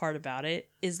best part about it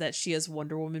is that she has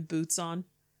Wonder Woman boots on.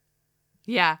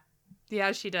 Yeah.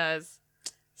 Yeah, she does.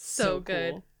 So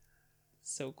good. Cool.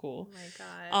 So cool. Oh my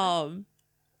God.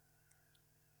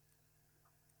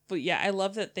 But yeah, I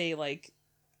love that they like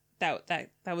that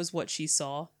was what she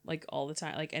saw like all the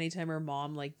time. Like anytime her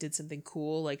mom like did something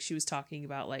cool, like she was talking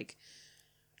about like,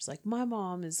 she's like, my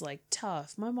mom is like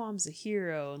tough. My mom's a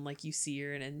hero, and like you see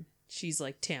her and she's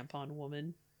like Tampon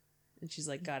Woman. And she's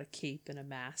like got a cape and a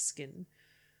mask and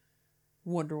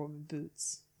Wonder Woman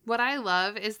boots. What I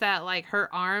love is that like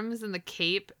her arms and the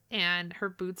cape and her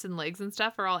boots and legs and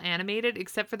stuff are all animated,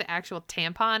 except for the actual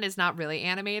tampon is not really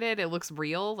animated. It looks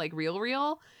real, like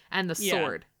real. And the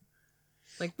sword.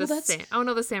 Like the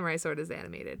the samurai sword is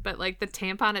animated, but like the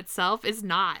tampon itself is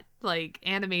not like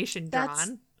animation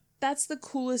drawn. That's the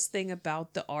coolest thing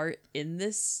about the art in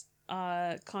this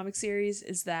comic series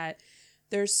is that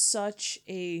there's such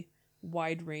a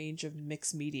wide range of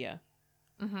mixed media.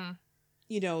 Mm-hmm.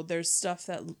 You know, there's stuff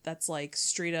that's like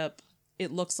straight up,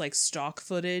 it looks like stock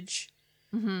footage,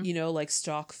 you know, like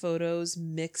stock photos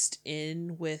mixed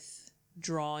in with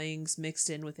drawings, mixed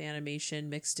in with animation,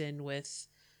 mixed in with,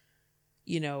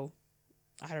 you know,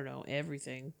 I don't know,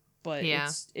 everything. But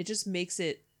it just makes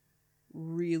it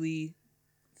really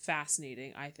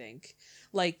fascinating, I think.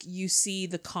 Like you see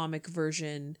the comic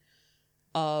version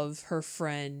of her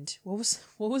friend. What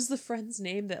was the friend's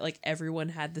name that like everyone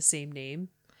had the same name?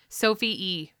 Sophie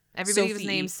E. Everybody was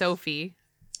named Sophie.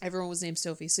 Everyone was named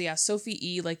Sophie. So yeah, Sophie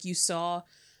E, like you saw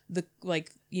the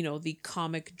like, you know, the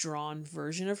comic drawn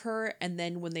version of her, and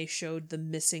then when they showed the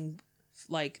missing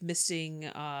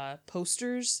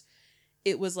posters,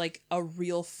 it was like a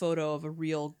real photo of a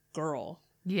real girl.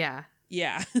 Yeah.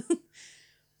 Yeah.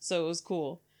 So it was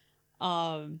cool.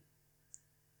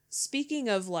 Speaking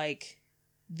of like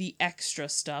the extra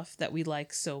stuff that we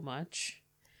like so much,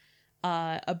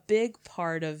 a big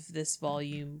part of this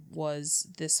volume was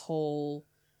this whole,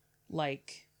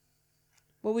 like,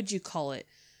 what would you call it?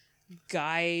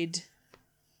 Guide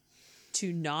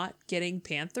to not getting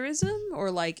pantherism?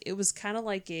 Or like, it was kind of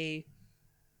like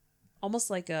almost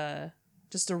like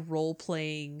just a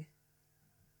role-playing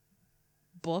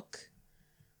book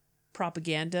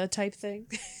propaganda type thing.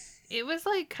 It was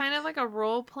like kind of like a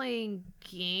role-playing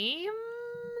game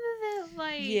that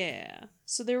like yeah.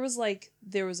 So there was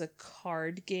a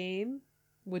card game,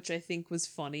 which I think was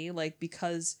funny, like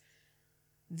because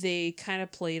they kind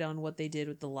of played on what they did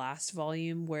with the last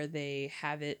volume where they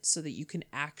have it so that you can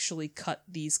actually cut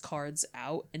these cards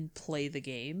out and play the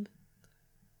game.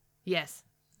 Yes.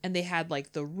 And they had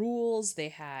like the rules, they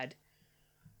had,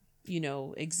 you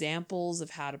know, examples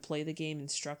of how to play the game,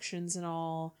 instructions and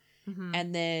all. Mm-hmm.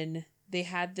 And then they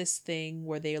had this thing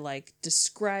where they like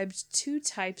described two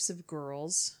types of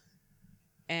girls,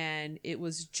 and it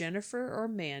was Jennifer or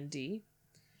Mandy,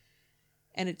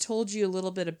 and it told you a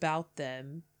little bit about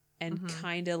them, and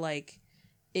kind of like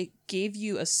it gave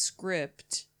you a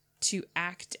script to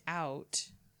act out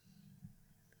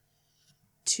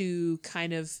to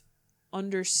kind of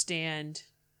understand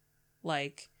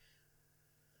like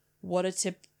what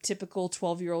a typical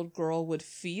 12-year-old girl would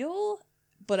feel,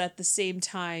 but at the same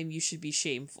time you should be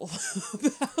shameful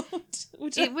about.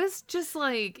 It was just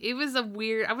like, it was a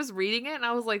weird, I was reading it and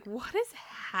I was like, what is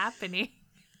happening?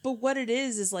 But what it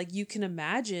is like, you can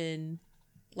imagine,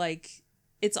 like,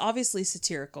 it's obviously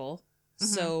satirical.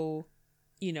 Mm-hmm. So,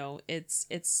 you know, it's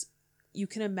you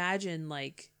can imagine,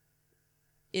 like,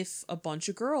 if a bunch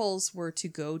of girls were to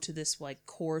go to this, like,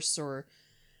 course or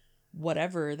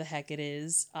whatever the heck it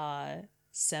is,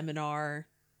 seminar,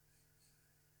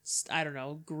 I don't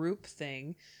know, group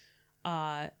thing,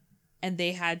 and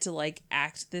they had to, like,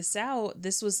 act this out.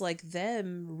 This was, like,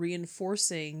 them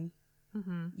reinforcing,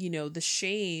 you know, the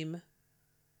shame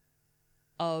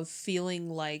of feeling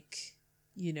like,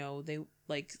 you know, they,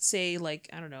 like, say, like,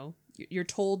 I don't know, you're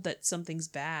told that something's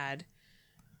bad.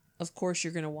 Of course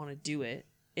you're going to want to do it.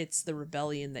 It's the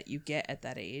rebellion that you get at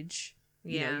that age.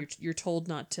 You know, you're told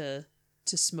not to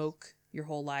smoke your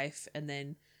whole life, and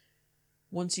then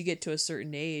once you get to a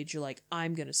certain age, you're like,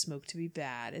 I'm going to smoke to be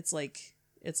bad. It's like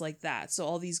that. So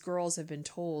all these girls have been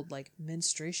told, like,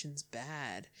 menstruation's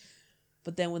bad.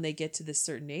 But then when they get to this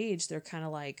certain age, they're kind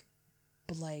of like,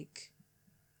 but, like,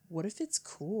 what if it's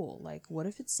cool? Like, what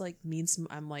if it's, like, means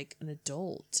I'm, like, an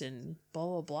adult and blah,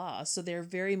 blah, blah. So they're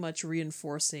very much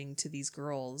reinforcing to these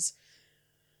girls,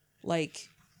 like,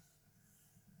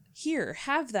 here,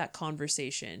 have that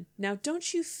conversation. Now,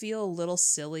 don't you feel a little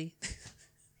silly?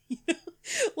 You know?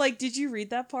 Like, did you read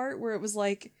that part where it was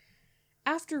like,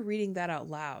 after reading that out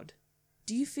loud,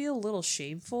 do you feel a little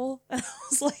shameful? And I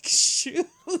was like, shoot,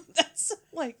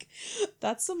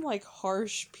 that's some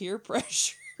harsh peer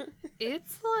pressure.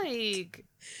 It's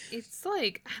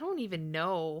like, I don't even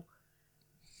know.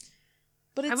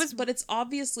 But it's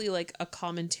obviously, like, a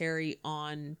commentary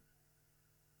on,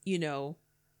 you know,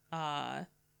 kind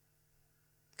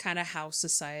of how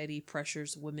society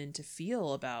pressures women to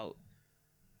feel about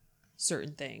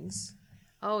certain things.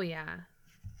 Oh, yeah.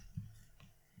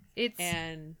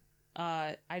 And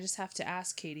I just have to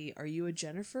ask, Katie, are you a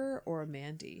Jennifer or a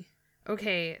Mandy?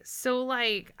 Okay, so,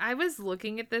 like, I was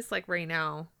looking at this, like, right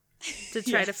now to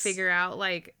try to figure out,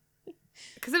 like,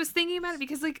 because I was thinking about it,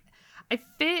 because, like, I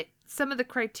fit some of the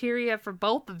criteria for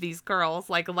both of these girls,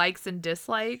 like, likes and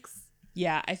dislikes.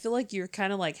 Yeah, I feel like you're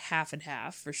kind of, like, half and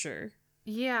half, for sure.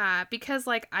 Yeah, because,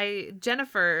 like,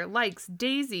 Jennifer likes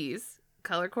daisies,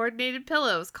 color-coordinated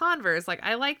pillows, Converse, like,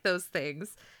 I like those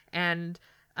things, and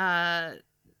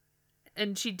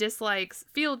she dislikes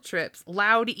field trips,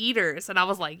 loud eaters, and I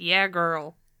was like, yeah,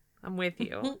 girl, I'm with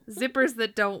you. Zippers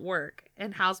that don't work,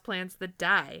 and houseplants that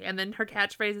die, and then her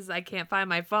catchphrase is, I can't find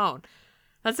my phone.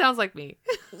 That sounds like me.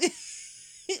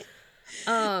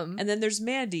 And then there's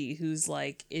Mandy, who's,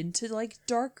 like, into, like,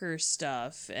 darker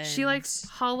stuff, and she likes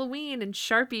Halloween and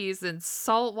Sharpies and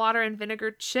salt water and vinegar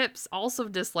chips. Also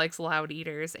dislikes loud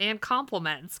eaters and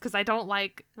compliments, because I don't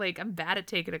like, I'm bad at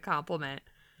taking a compliment.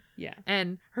 Yeah.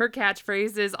 And her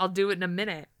catchphrase is, I'll do it in a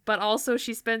minute. But also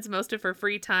she spends most of her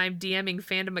free time DMing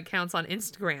fandom accounts on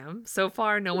Instagram. So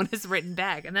far, no one has written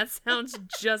back. And that sounds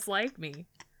just like me.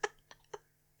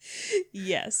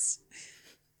 Yes.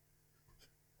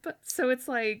 But so it's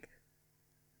like,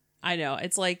 I know.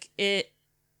 It's like it.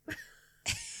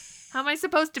 How am I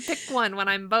supposed to pick one when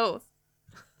I'm both?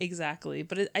 Exactly.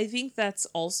 But I think that's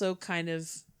also kind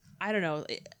of, I don't know.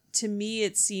 To me,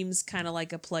 it seems kind of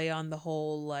like a play on the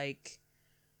whole, like,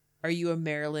 are you a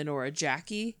Marilyn or a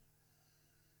Jackie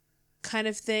kind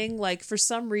of thing. Like, for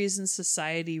some reason,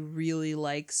 society really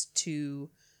likes to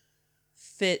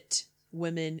fit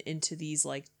women into these,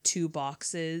 like, two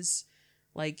boxes.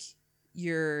 Like,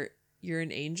 you're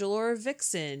an angel or a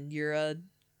vixen. You're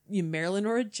Marilyn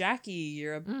or a Jackie.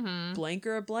 You're a blank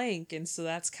or a blank. And so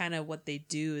that's kind of what they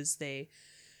do, is they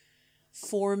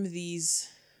form these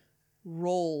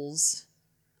roles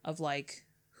of, like,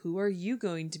 who are you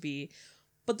going to be?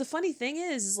 But the funny thing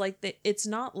is like, it's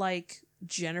not like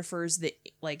Jennifer's the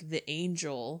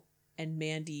angel and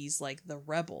Mandy's, like, the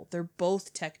rebel. They're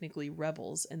both technically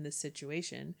rebels in this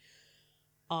situation.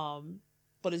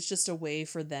 But it's just a way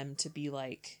for them to be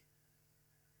like,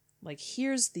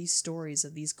 here's these stories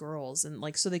of these girls, and,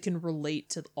 like, so they can relate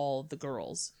to all of the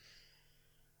girls.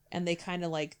 And they kind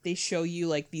of, like, they show you,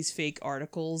 like, these fake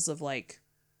articles of, like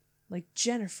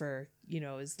Jennifer, you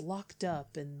know, is locked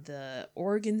up in the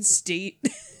Oregon State,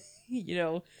 you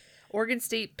know, Oregon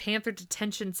State Panther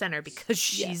Detention Center because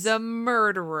she's a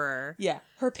murderer. Yeah.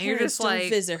 Her parents don't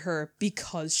visit her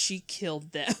because she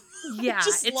killed them. Yeah.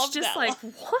 It's just like,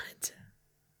 what?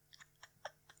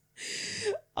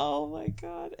 Oh my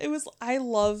God. I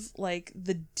love, like,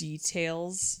 the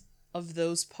details of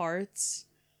those parts.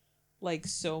 like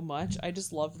so much. I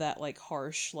just love that like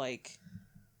harsh like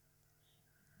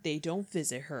they don't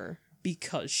visit her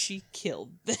because she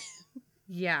killed them.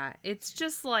 Yeah, it's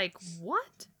just like,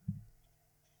 what?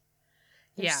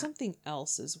 There's something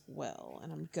else as well,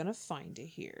 and I'm gonna find it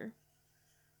here.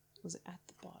 Was it at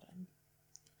the bottom?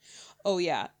 Oh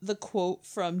yeah, the quote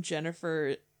from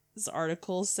Jennifer's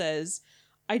article says,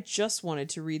 "I just wanted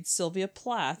to read Sylvia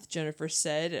Plath," Jennifer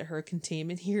said at her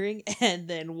containment hearing, and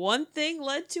then one thing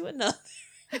led to another.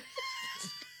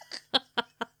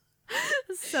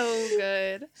 So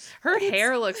good. Her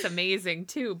hair looks amazing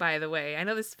too, by the way. I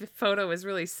know this photo is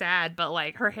really sad, but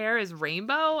like her hair is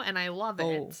rainbow and I love it.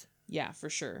 Oh, yeah, for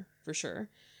sure. For sure.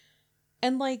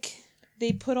 And like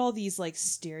they put all these like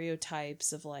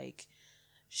stereotypes of like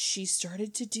she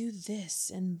started to do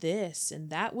this and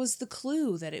that was the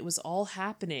clue that it was all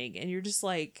happening, and you're just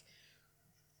like,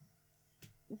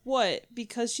 what?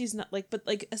 Because she's not like, but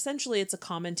like essentially it's a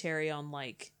commentary on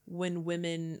like when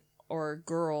women or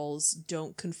girls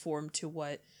don't conform to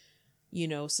what, you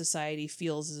know, society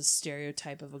feels as a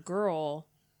stereotype of a girl,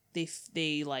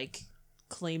 they like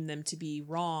claim them to be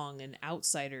wrong and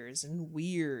outsiders and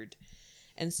weird.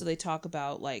 And so they talk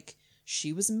about like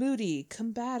she was moody,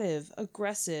 combative,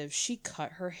 aggressive, she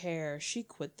cut her hair, she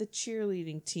quit the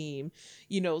cheerleading team,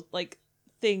 you know, like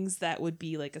things that would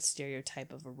be like a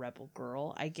stereotype of a rebel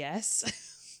girl, I guess.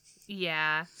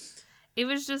 Yeah. It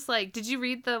was just like, did you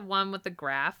read the one with the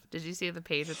graph? Did you see the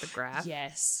page with the graph?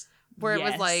 Yes. Where it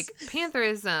was like,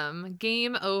 pantherism,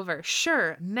 game over.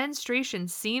 Sure, menstruation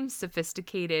seems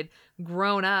sophisticated,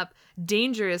 grown up,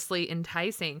 dangerously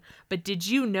enticing. But did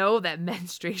you know that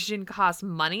menstruation costs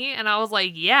money? And I was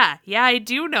like, yeah, I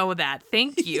do know that.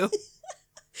 Thank you.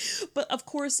 But of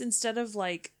course, instead of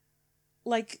like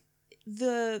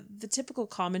the typical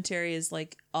commentary is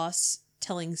like us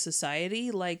telling society,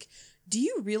 like, do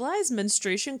you realize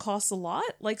menstruation costs a lot?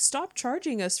 Like, stop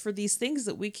charging us for these things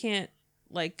that we can't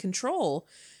like control.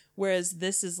 Whereas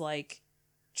this is like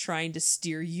trying to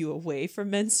steer you away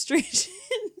from menstruation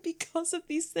because of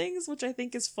these things, which I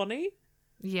think is funny.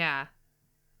 Yeah.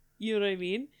 You know what I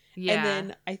mean? Yeah. And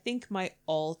then I think my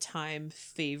all-time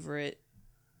favorite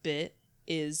bit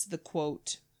is the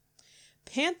quote,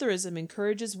 "Pantherism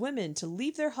encourages women to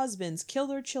leave their husbands, kill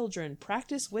their children,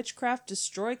 practice witchcraft,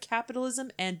 destroy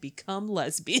capitalism, and become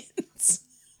lesbians."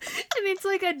 And it's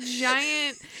like a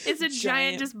giant, it's a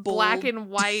giant just bold, black and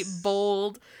white,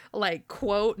 bold, like,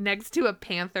 quote next to a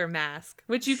panther mask,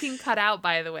 which you can cut out,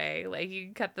 by the way. Like, you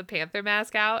can cut the panther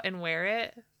mask out and wear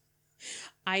it.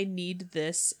 I need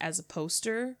this as a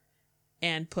poster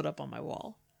and put up on my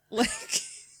wall. Like,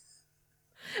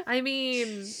 I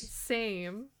mean,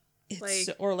 same. it's,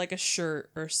 Like, or like a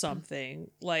shirt or something.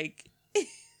 Like,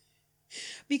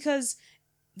 because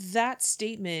that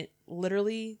statement,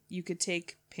 literally, you could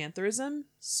take pantherism,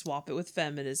 swap it with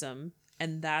feminism,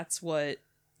 and that's what,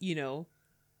 you know,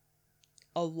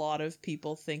 a lot of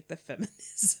people think that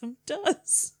feminism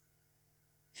does.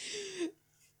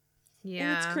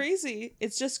 yeah. And it's crazy.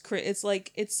 It's just it's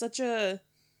like it's such a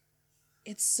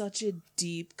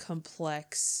deep,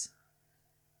 complex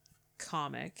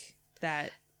comic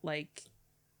that like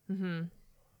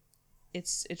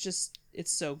it's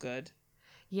so good.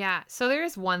 Yeah. So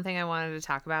there's one thing I wanted to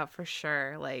talk about for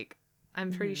sure. Like,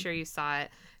 I'm pretty sure you saw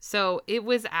it. So it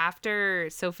was after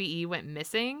Sophie E went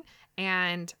missing,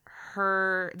 and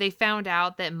they found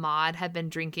out that Maud had been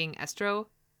drinking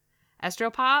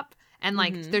estropop, and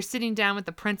like they're sitting down with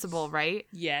the principal, right?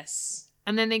 Yes.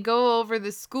 And then they go over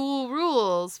the school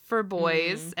rules for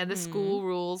boys and the school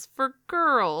rules for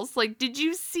girls. Like, did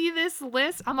you see this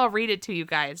list? I'm gonna read it to you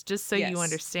guys just so you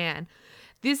understand.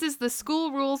 This is the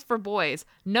school rules for boys.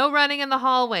 No running in the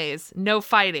hallways. No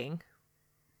fighting.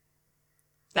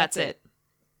 That's it.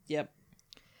 Yep.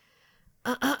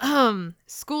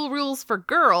 School rules for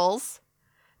girls.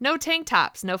 No tank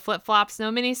tops, no flip-flops,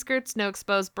 no miniskirts, no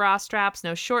exposed bra straps,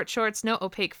 no short shorts, no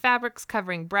opaque fabrics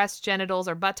covering breasts, genitals,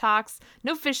 or buttocks,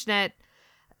 no fishnet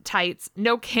tights,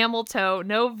 no camel toe,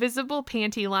 no visible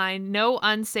panty line, no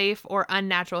unsafe or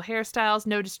unnatural hairstyles,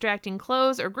 no distracting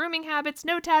clothes or grooming habits,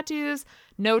 no tattoos,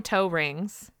 no toe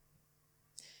rings.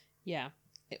 Yeah.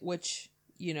 Which,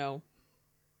 you know,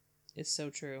 is so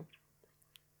true.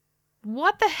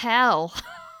 What the hell?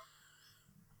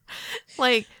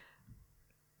 Like,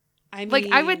 I mean, like,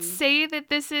 I would say that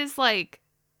this is like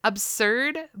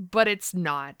absurd, but it's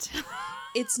not.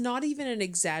 It's not even an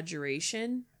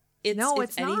exaggeration. It's, No, if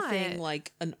it's anything, not.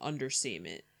 like an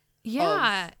understatement.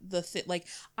 Yeah. Of the like,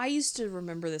 I used to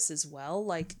remember this as well.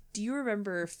 Like, do you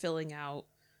remember filling out,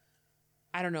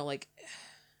 I don't know, like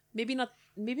maybe not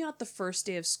the first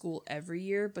day of school every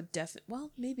year, but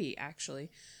maybe actually,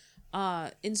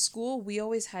 In school, we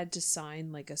always had to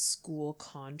sign like a school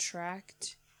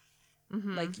contract.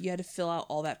 Like you had to fill out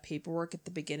all that paperwork at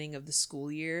the beginning of the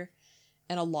school year.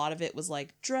 And a lot of it was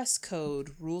like dress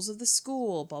code, rules of the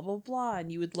school, blah, blah, blah. And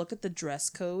you would look at the dress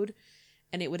code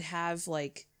and it would have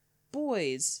like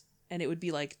boys and it would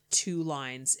be like 2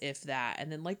 lines, if that.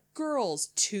 And then like girls,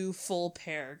 2 full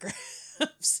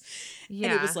paragraphs. Yeah.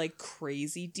 And it was like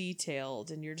crazy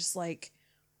detailed. And you're just like,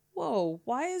 whoa,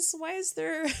 why is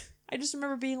there... I just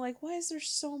remember being like, why is there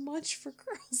so much for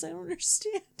girls? I don't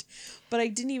understand. But I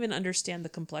didn't even understand the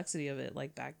complexity of it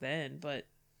like back then. But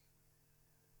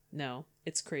no,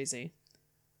 it's crazy.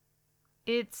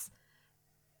 It's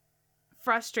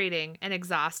frustrating and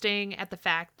exhausting at the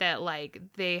fact that like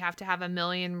they have to have a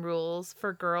million rules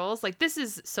for girls. Like this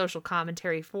is social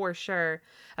commentary for sure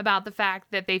about the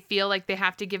fact that they feel like they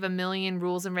have to give a million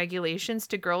rules and regulations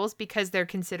to girls because they're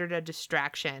considered a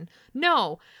distraction.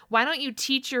 No, why don't you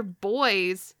teach your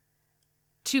boys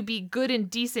to be good and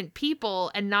decent people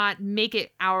and not make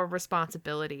it our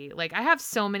responsibility? Like I have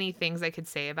so many things I could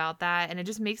say about that, and it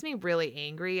just makes me really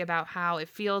angry about how it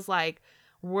feels like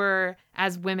we're,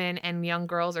 as women and young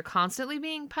girls, are constantly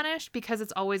being punished because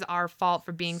it's always our fault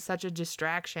for being such a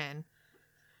distraction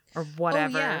or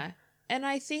whatever. Oh, yeah. And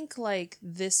I think like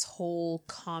this whole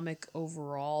comic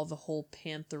overall, the whole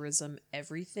pantherism,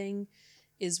 everything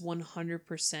is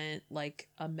 100% like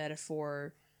a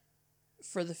metaphor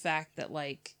for the fact that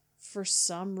like for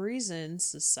some reason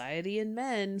society and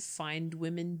men find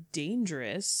women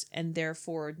dangerous and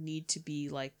therefore need to be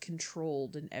like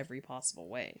controlled in every possible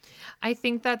way. I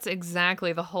think that's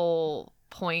exactly the whole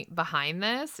point behind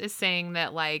this, is saying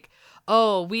that like,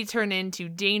 oh, we turn into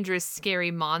dangerous, scary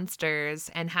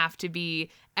monsters and have to be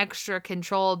extra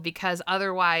controlled because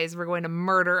otherwise we're going to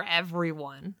murder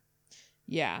everyone.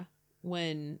 Yeah.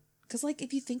 Because like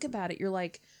if you think about it, you're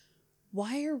like,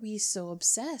 why are we so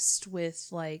obsessed with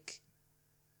like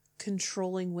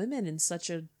controlling women in such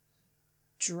a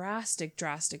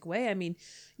drastic way? I mean,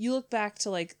 you look back to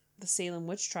like the Salem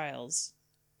witch trials,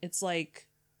 it's like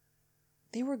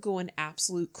they were going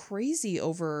absolute crazy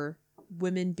over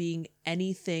women being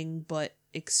anything but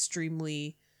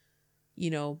extremely,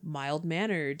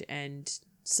 mild-mannered and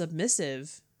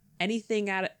submissive. Anything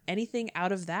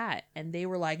out of that. And they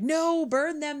were like, no,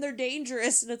 burn them, they're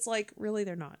dangerous. And it's like, really,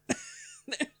 they're not.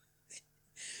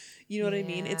 You know what I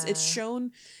mean? It's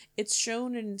shown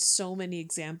in so many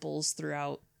examples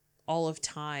throughout all of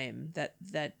time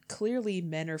that clearly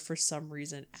men are for some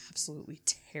reason absolutely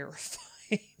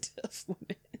terrified of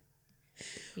women.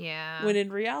 Yeah. When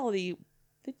in reality,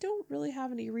 they don't really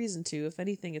have any reason to. If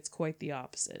anything, it's quite the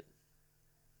opposite.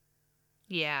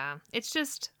 Yeah. It's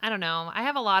just, I don't know. I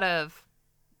have a lot of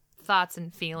thoughts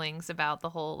and feelings about the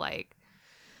whole like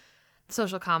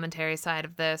social commentary side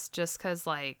of this, just because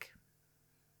like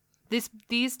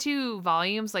these 2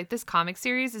 volumes, like this comic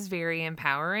series is very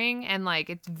empowering, and like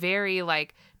it's very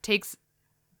like takes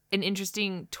an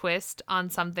interesting twist on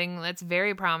something that's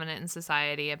very prominent in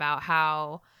society about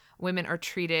how women are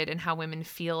treated and how women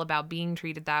feel about being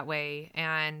treated that way,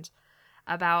 and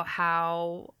about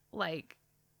how like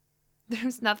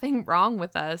there's nothing wrong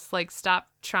with us. Like, stop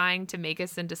trying to make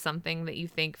us into something that you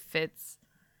think fits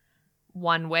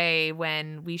one way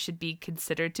when we should be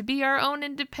considered to be our own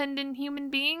independent human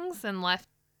beings, and left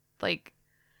like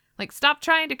stop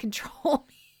trying to control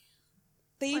me.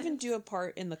 They even do a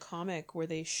part in the comic where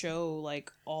they show like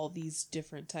all these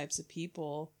different types of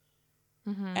people,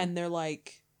 and they're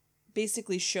like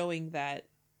basically showing that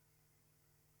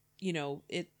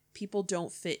people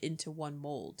don't fit into one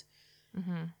mold.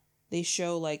 They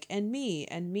show like and me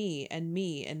and me and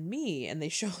me and me, and they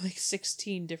show like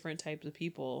 16 different types of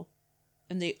people,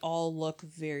 and they all look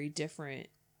very different.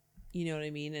 You know what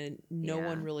I mean? And no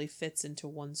one really fits into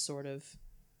one sort of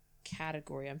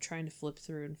category. I'm trying to flip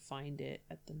through and find it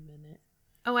at the minute.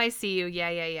 Oh, I see you.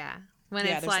 Yeah. When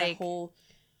it's like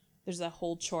there's that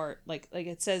whole chart, like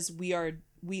it says we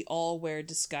all wear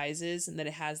disguises, and then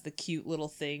it has the cute little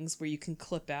things where you can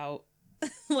clip out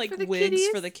like wigs kitties?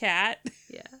 For the cat.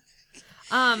 Yeah.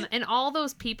 And all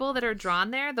those people that are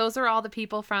drawn there, those are all the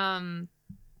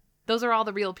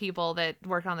real people that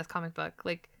worked on this comic book.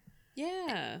 Like,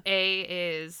 yeah. A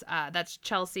is that's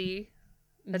Chelsea.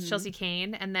 That's Chelsea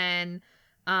Kane, and then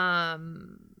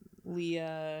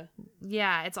Leah.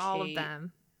 Yeah, it's all Kate, of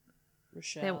them.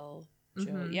 Rochelle.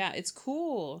 Joe. Yeah, it's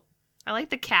cool. I like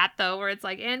the cat though, where it's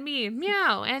like, and me,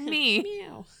 meow, and me.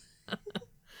 Meow.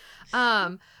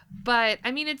 But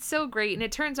I mean, it's so great, and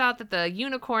it turns out that the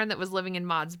unicorn that was living in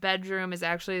Maud's bedroom is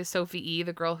actually Sophie E,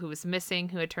 the girl who was missing,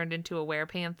 who had turned into a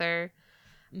werepanther.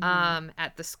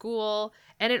 at the school.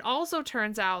 And it also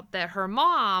turns out that her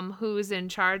mom, who's in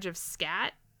charge of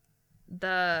SCAT,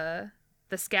 the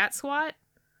SCAT SWAT.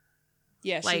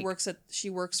 Yeah, like, she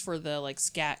works for the like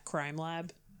SCAT crime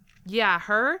lab. Yeah,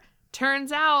 her.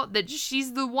 Turns out that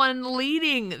she's the one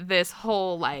leading this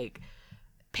whole like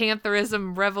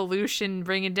pantherism revolution,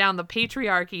 bringing down the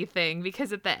patriarchy thing,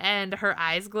 because at the end her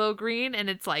eyes glow green and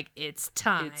it's like, it's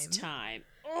time. It's time.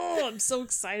 Oh, I'm so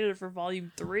excited for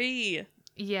volume 3.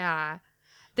 Yeah.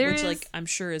 Which like I'm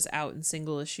sure is out in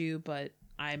single issue, but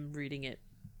I'm reading it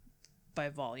by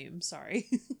volume, sorry.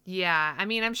 Yeah, I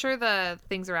mean, I'm sure the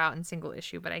things are out in single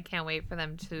issue, but I can't wait for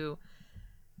them to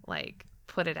like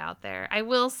put it out there. I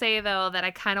will say though that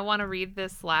I kind of want to read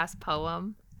this last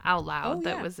poem out loud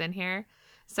that was in here.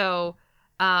 So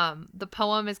the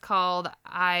poem is called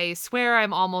I Swear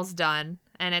I'm Almost Done,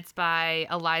 and it's by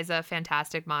Eliza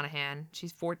Fantastic Monahan.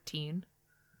 She's 14.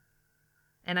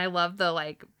 And I love the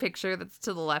like picture that's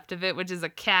to the left of it, which is a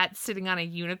cat sitting on a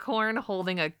unicorn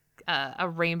holding a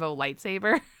rainbow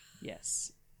lightsaber.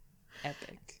 Yes.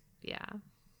 Epic. Yeah.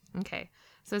 Okay.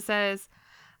 So it says,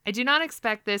 I do not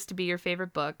expect this to be your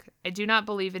favorite book. I do not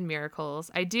believe in miracles.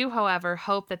 I do, however,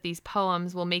 hope that these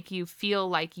poems will make you feel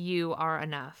like you are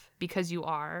enough, because you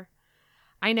are.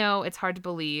 I know it's hard to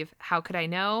believe. How could I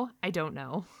know? I don't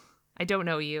know. I don't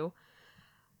know you.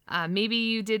 Maybe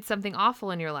you did something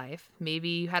awful in your life. Maybe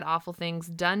you had awful things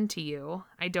done to you.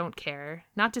 I don't care.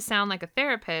 Not to sound like a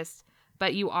therapist,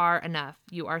 but you are enough.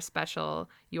 You are special.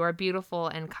 You are beautiful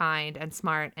and kind and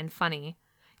smart and funny.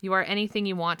 You are anything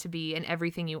you want to be and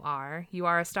everything you are. You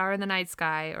are a star in the night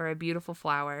sky or a beautiful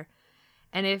flower.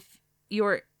 And if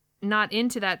you're not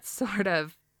into that sort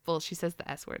of, well, she says the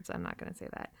S words. I'm not going to say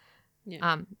that.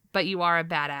 Yeah. But you are a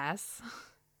badass.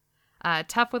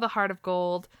 Tough with a heart of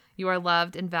gold. You are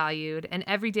loved and valued. And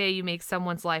every day you make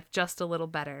someone's life just a little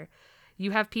better.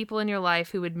 You have people in your life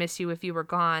who would miss you if you were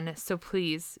gone. So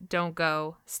please don't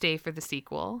go. Stay for the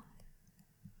sequel.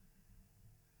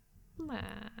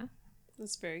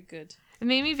 That's very good. It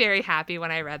made me very happy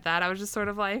when I read that. I was just sort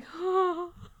of like,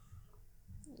 oh.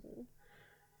 I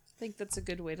think that's a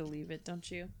good way to leave it, don't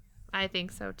you? I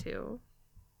think so too.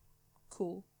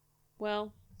 Cool.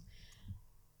 Well,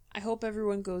 I hope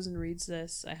everyone goes and reads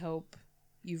this. I hope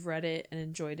you've read it and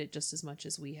enjoyed it just as much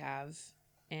as we have.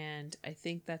 And I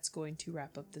think that's going to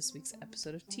wrap up this week's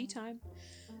episode of Tea Time.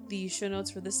 The show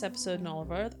notes for this episode and all of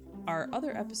our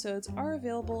other episodes are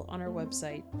available on our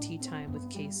website,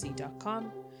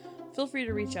 teatimewithkc.com. Feel free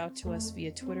to reach out to us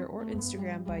via Twitter or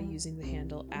Instagram by using the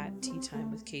handle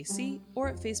 @teatimewithkc or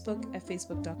at Facebook at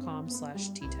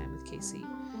facebook.com/teatimewithkc.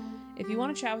 If you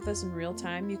want to chat with us in real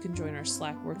time, you can join our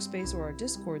Slack workspace or our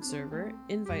Discord server.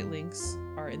 Invite links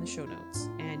are in the show notes.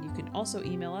 And you can also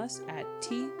email us at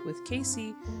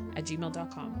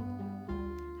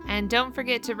teawithkc@gmail.com. And don't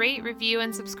forget to rate, review,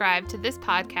 and subscribe to this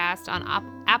podcast on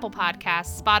Apple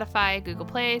Podcasts, Spotify, Google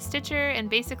Play, Stitcher, and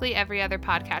basically every other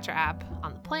podcatcher app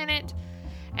on the planet.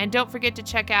 And don't forget to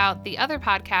check out the other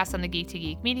podcasts on the Geek to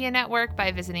Geek Media Network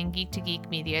by visiting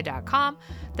geektogeekmedia.com.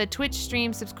 The Twitch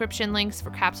stream subscription links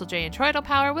for Capsule J and Troidal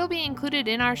Power will be included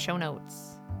in our show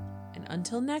notes. And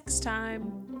until next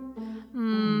time,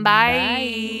 bye.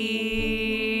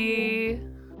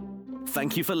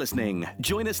 Thank you for listening.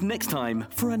 Join us next time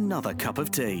for another cup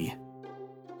of tea.